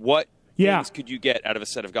 What things could you get out of a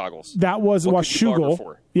set of goggles? That was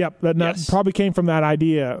Washougal. Yep, that probably came from that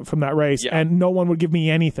idea from that race, and no one would give me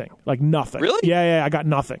anything, like nothing. Really? Yeah, I got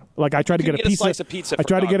nothing. Like I tried to get a pizza. Slice of pizza. I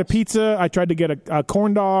tried to get a pizza. I tried to get a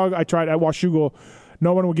corn dog. I tried at Washougal.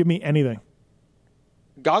 No one would give me anything.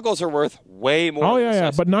 Goggles are worth way more. Oh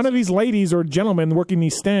yeah, but none of these ladies or gentlemen working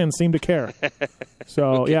these stands seem to care.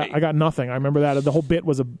 So I got nothing. I remember that the whole bit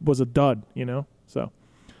was a dud, So,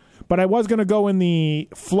 but I was going to go in the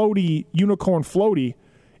unicorn floaty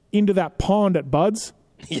into that pond at Bud's.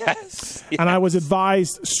 Yes. And I was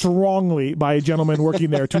advised strongly by a gentleman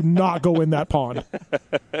working there to not go in that pond.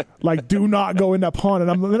 Like, do not go in that pond.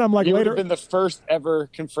 And then I'm like, you later. would have been the first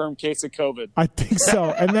ever confirmed case of COVID. I think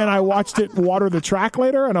so. And then I watched it water the track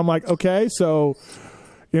later, and I'm like, okay, so,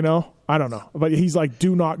 I don't know. But he's like,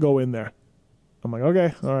 do not go in there. I'm like,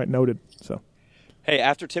 okay, all right, noted. So, hey,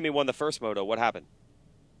 after Timmy won the first moto, what happened?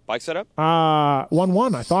 Bike setup?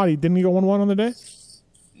 1-1. I thought didn't he go 1-1 on the day?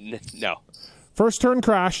 No. First turn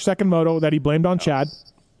crash, second moto that he blamed on Chad,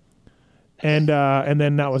 and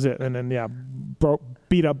then that was it. And then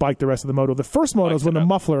beat up bike the rest of the moto. The first moto is when the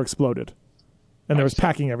muffler exploded, and there was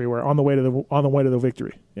packing everywhere on the way to the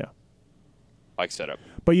victory. Yeah, bike setup.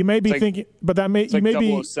 But you may be thinking, but that may it's like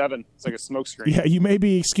 007. It's like a smoke screen. Yeah, you may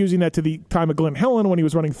be excusing that to the time of Glen Helen when he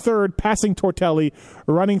was running third, passing Tortelli,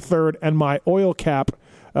 running third, and my oil cap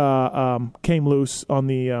came loose on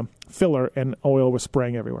the filler, and oil was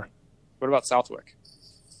spraying everywhere. What about Southwick?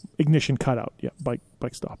 Ignition cut out. Yeah, bike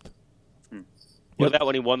stopped. Was that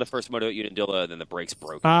when he won the first moto at Unadilla, and then the brakes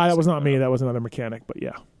broke? That was not me. That was another mechanic, but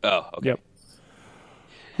yeah. Oh, okay. Yep.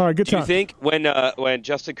 All right, good time. Do you think when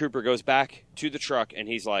Justin Cooper goes back to the truck and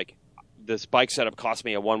he's like, this bike setup cost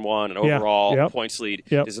me a 1-1, an overall points lead,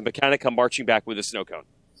 does the mechanic come marching back with a snow cone?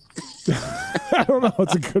 I don't know.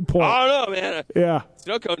 It's a good point. I don't know, man. Yeah.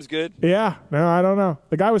 Snow cone's good. Yeah. No, I don't know.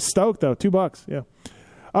 The guy was stoked, though. $2. Yeah.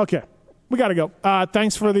 Okay. We got to go.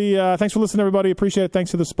 Thanks for listening, everybody. Appreciate it.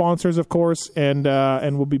 Thanks to the sponsors, of course, and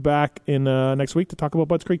we'll be back in next week to talk about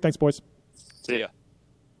Budds Creek. Thanks, boys. See ya.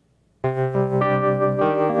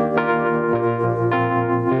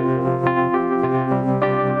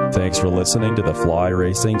 Thanks for listening to the Fly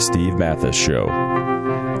Racing Steve Mathis Show.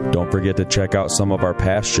 Don't forget to check out some of our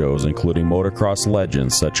past shows, including motocross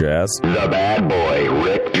legends such as The Bad Boy,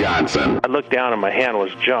 Rick Johnson. I looked down and my hand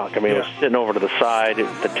was junk. I mean, it was sitting over to the side.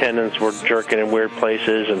 The tendons were jerking in weird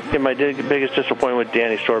places. And my biggest disappointment with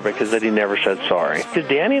Danny Storbeck is that he never said sorry. Because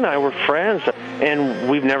Danny and I were friends, and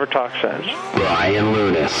we've never talked since. Brian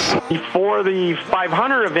Lunas. Before the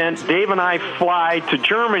 500 event, Dave and I fly to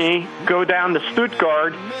Germany, go down to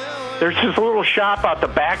Stuttgart, There's this little shop out the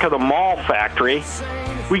back of the mall factory.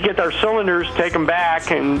 We get our cylinders, take them back,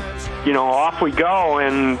 and, off we go.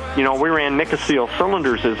 And, we ran Nicosil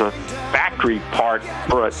cylinders as a factory part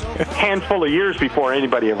for a handful of years before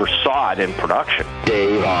anybody ever saw it in production.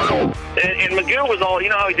 Dave Arnold. And Magoo was all,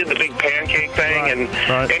 how he did the big pancake thing,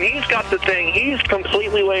 and he's got the thing, he's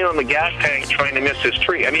completely laying on the gas tank trying to miss his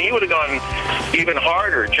tree. I mean, he would have gone even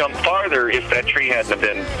harder, jumped farther if that tree hadn't have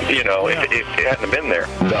been, if it hadn't have been there.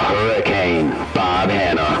 The Hurricane, Bob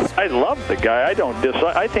Hanna. I love the guy.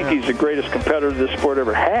 I think he's the greatest competitor this sport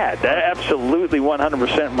ever had. Absolutely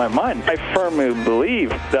 100% in my mind. I firmly believe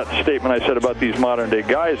that statement I said about these modern-day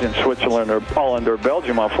guys in Switzerland or Holland or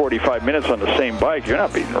Belgium on 45 minutes on the same bike. You're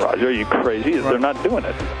not beating Roger. Are you crazy? They're not doing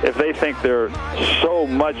it. If they think they're so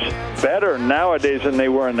much better nowadays than they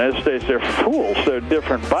were in those days, they're fools. They're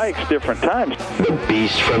different bikes, different times. The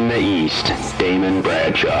Beast from the East, Damon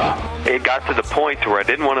Bradshaw. It got to the point where I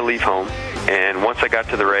didn't want to leave home. And once I got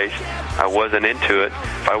to the race, I wasn't into it.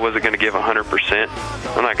 If I wasn't going to give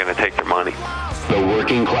 100%, I'm not going to take their money. The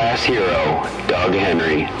working class hero, Doug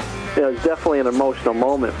Henry. It was definitely an emotional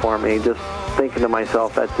moment for me, just thinking to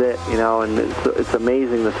myself, that's it, and it's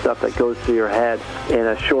amazing the stuff that goes through your head in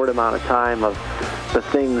a short amount of time of the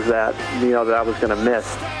things that, that I was going to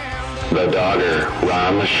miss. The Dogger,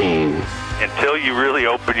 Ron Lachine. Until you really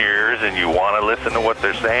open your ears and you want to listen to what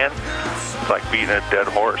they're saying, it's like beating a dead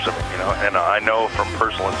horse, and I know from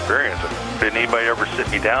personal experience, did anybody ever sit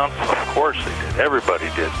me down? Of course they did. Everybody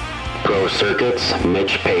did. Pro Circuits,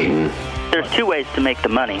 Mitch Payton. There's two ways to make the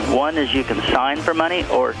money. One is you can sign for money,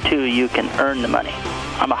 or two, you can earn the money.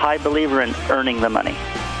 I'm a high believer in earning the money.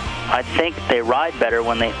 I think they ride better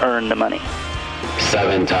when they earn the money.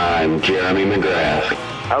 7-time Jeremy McGrath.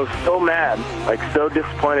 I was so mad, so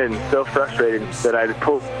disappointed and so frustrated that I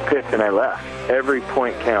pulled pick and I left. Every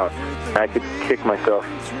point counts. I could kick myself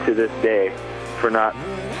to this day for not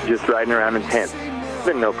just riding around in tents. It's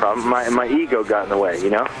been no problem. My ego got in the way,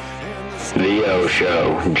 The O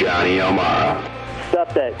Show, Johnny O'Mara.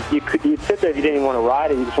 Stuff that you'd sit there if you didn't even want to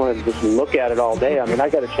ride it, you just wanted to just look at it all day. I mean, I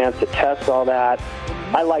got a chance to test all that.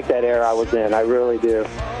 I like that era I was in. I really do.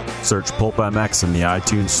 Search Pulp MX in the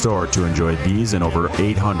iTunes store to enjoy these and over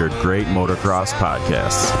 800 great motocross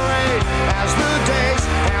podcasts. As the days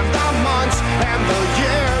and the months and the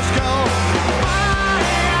years go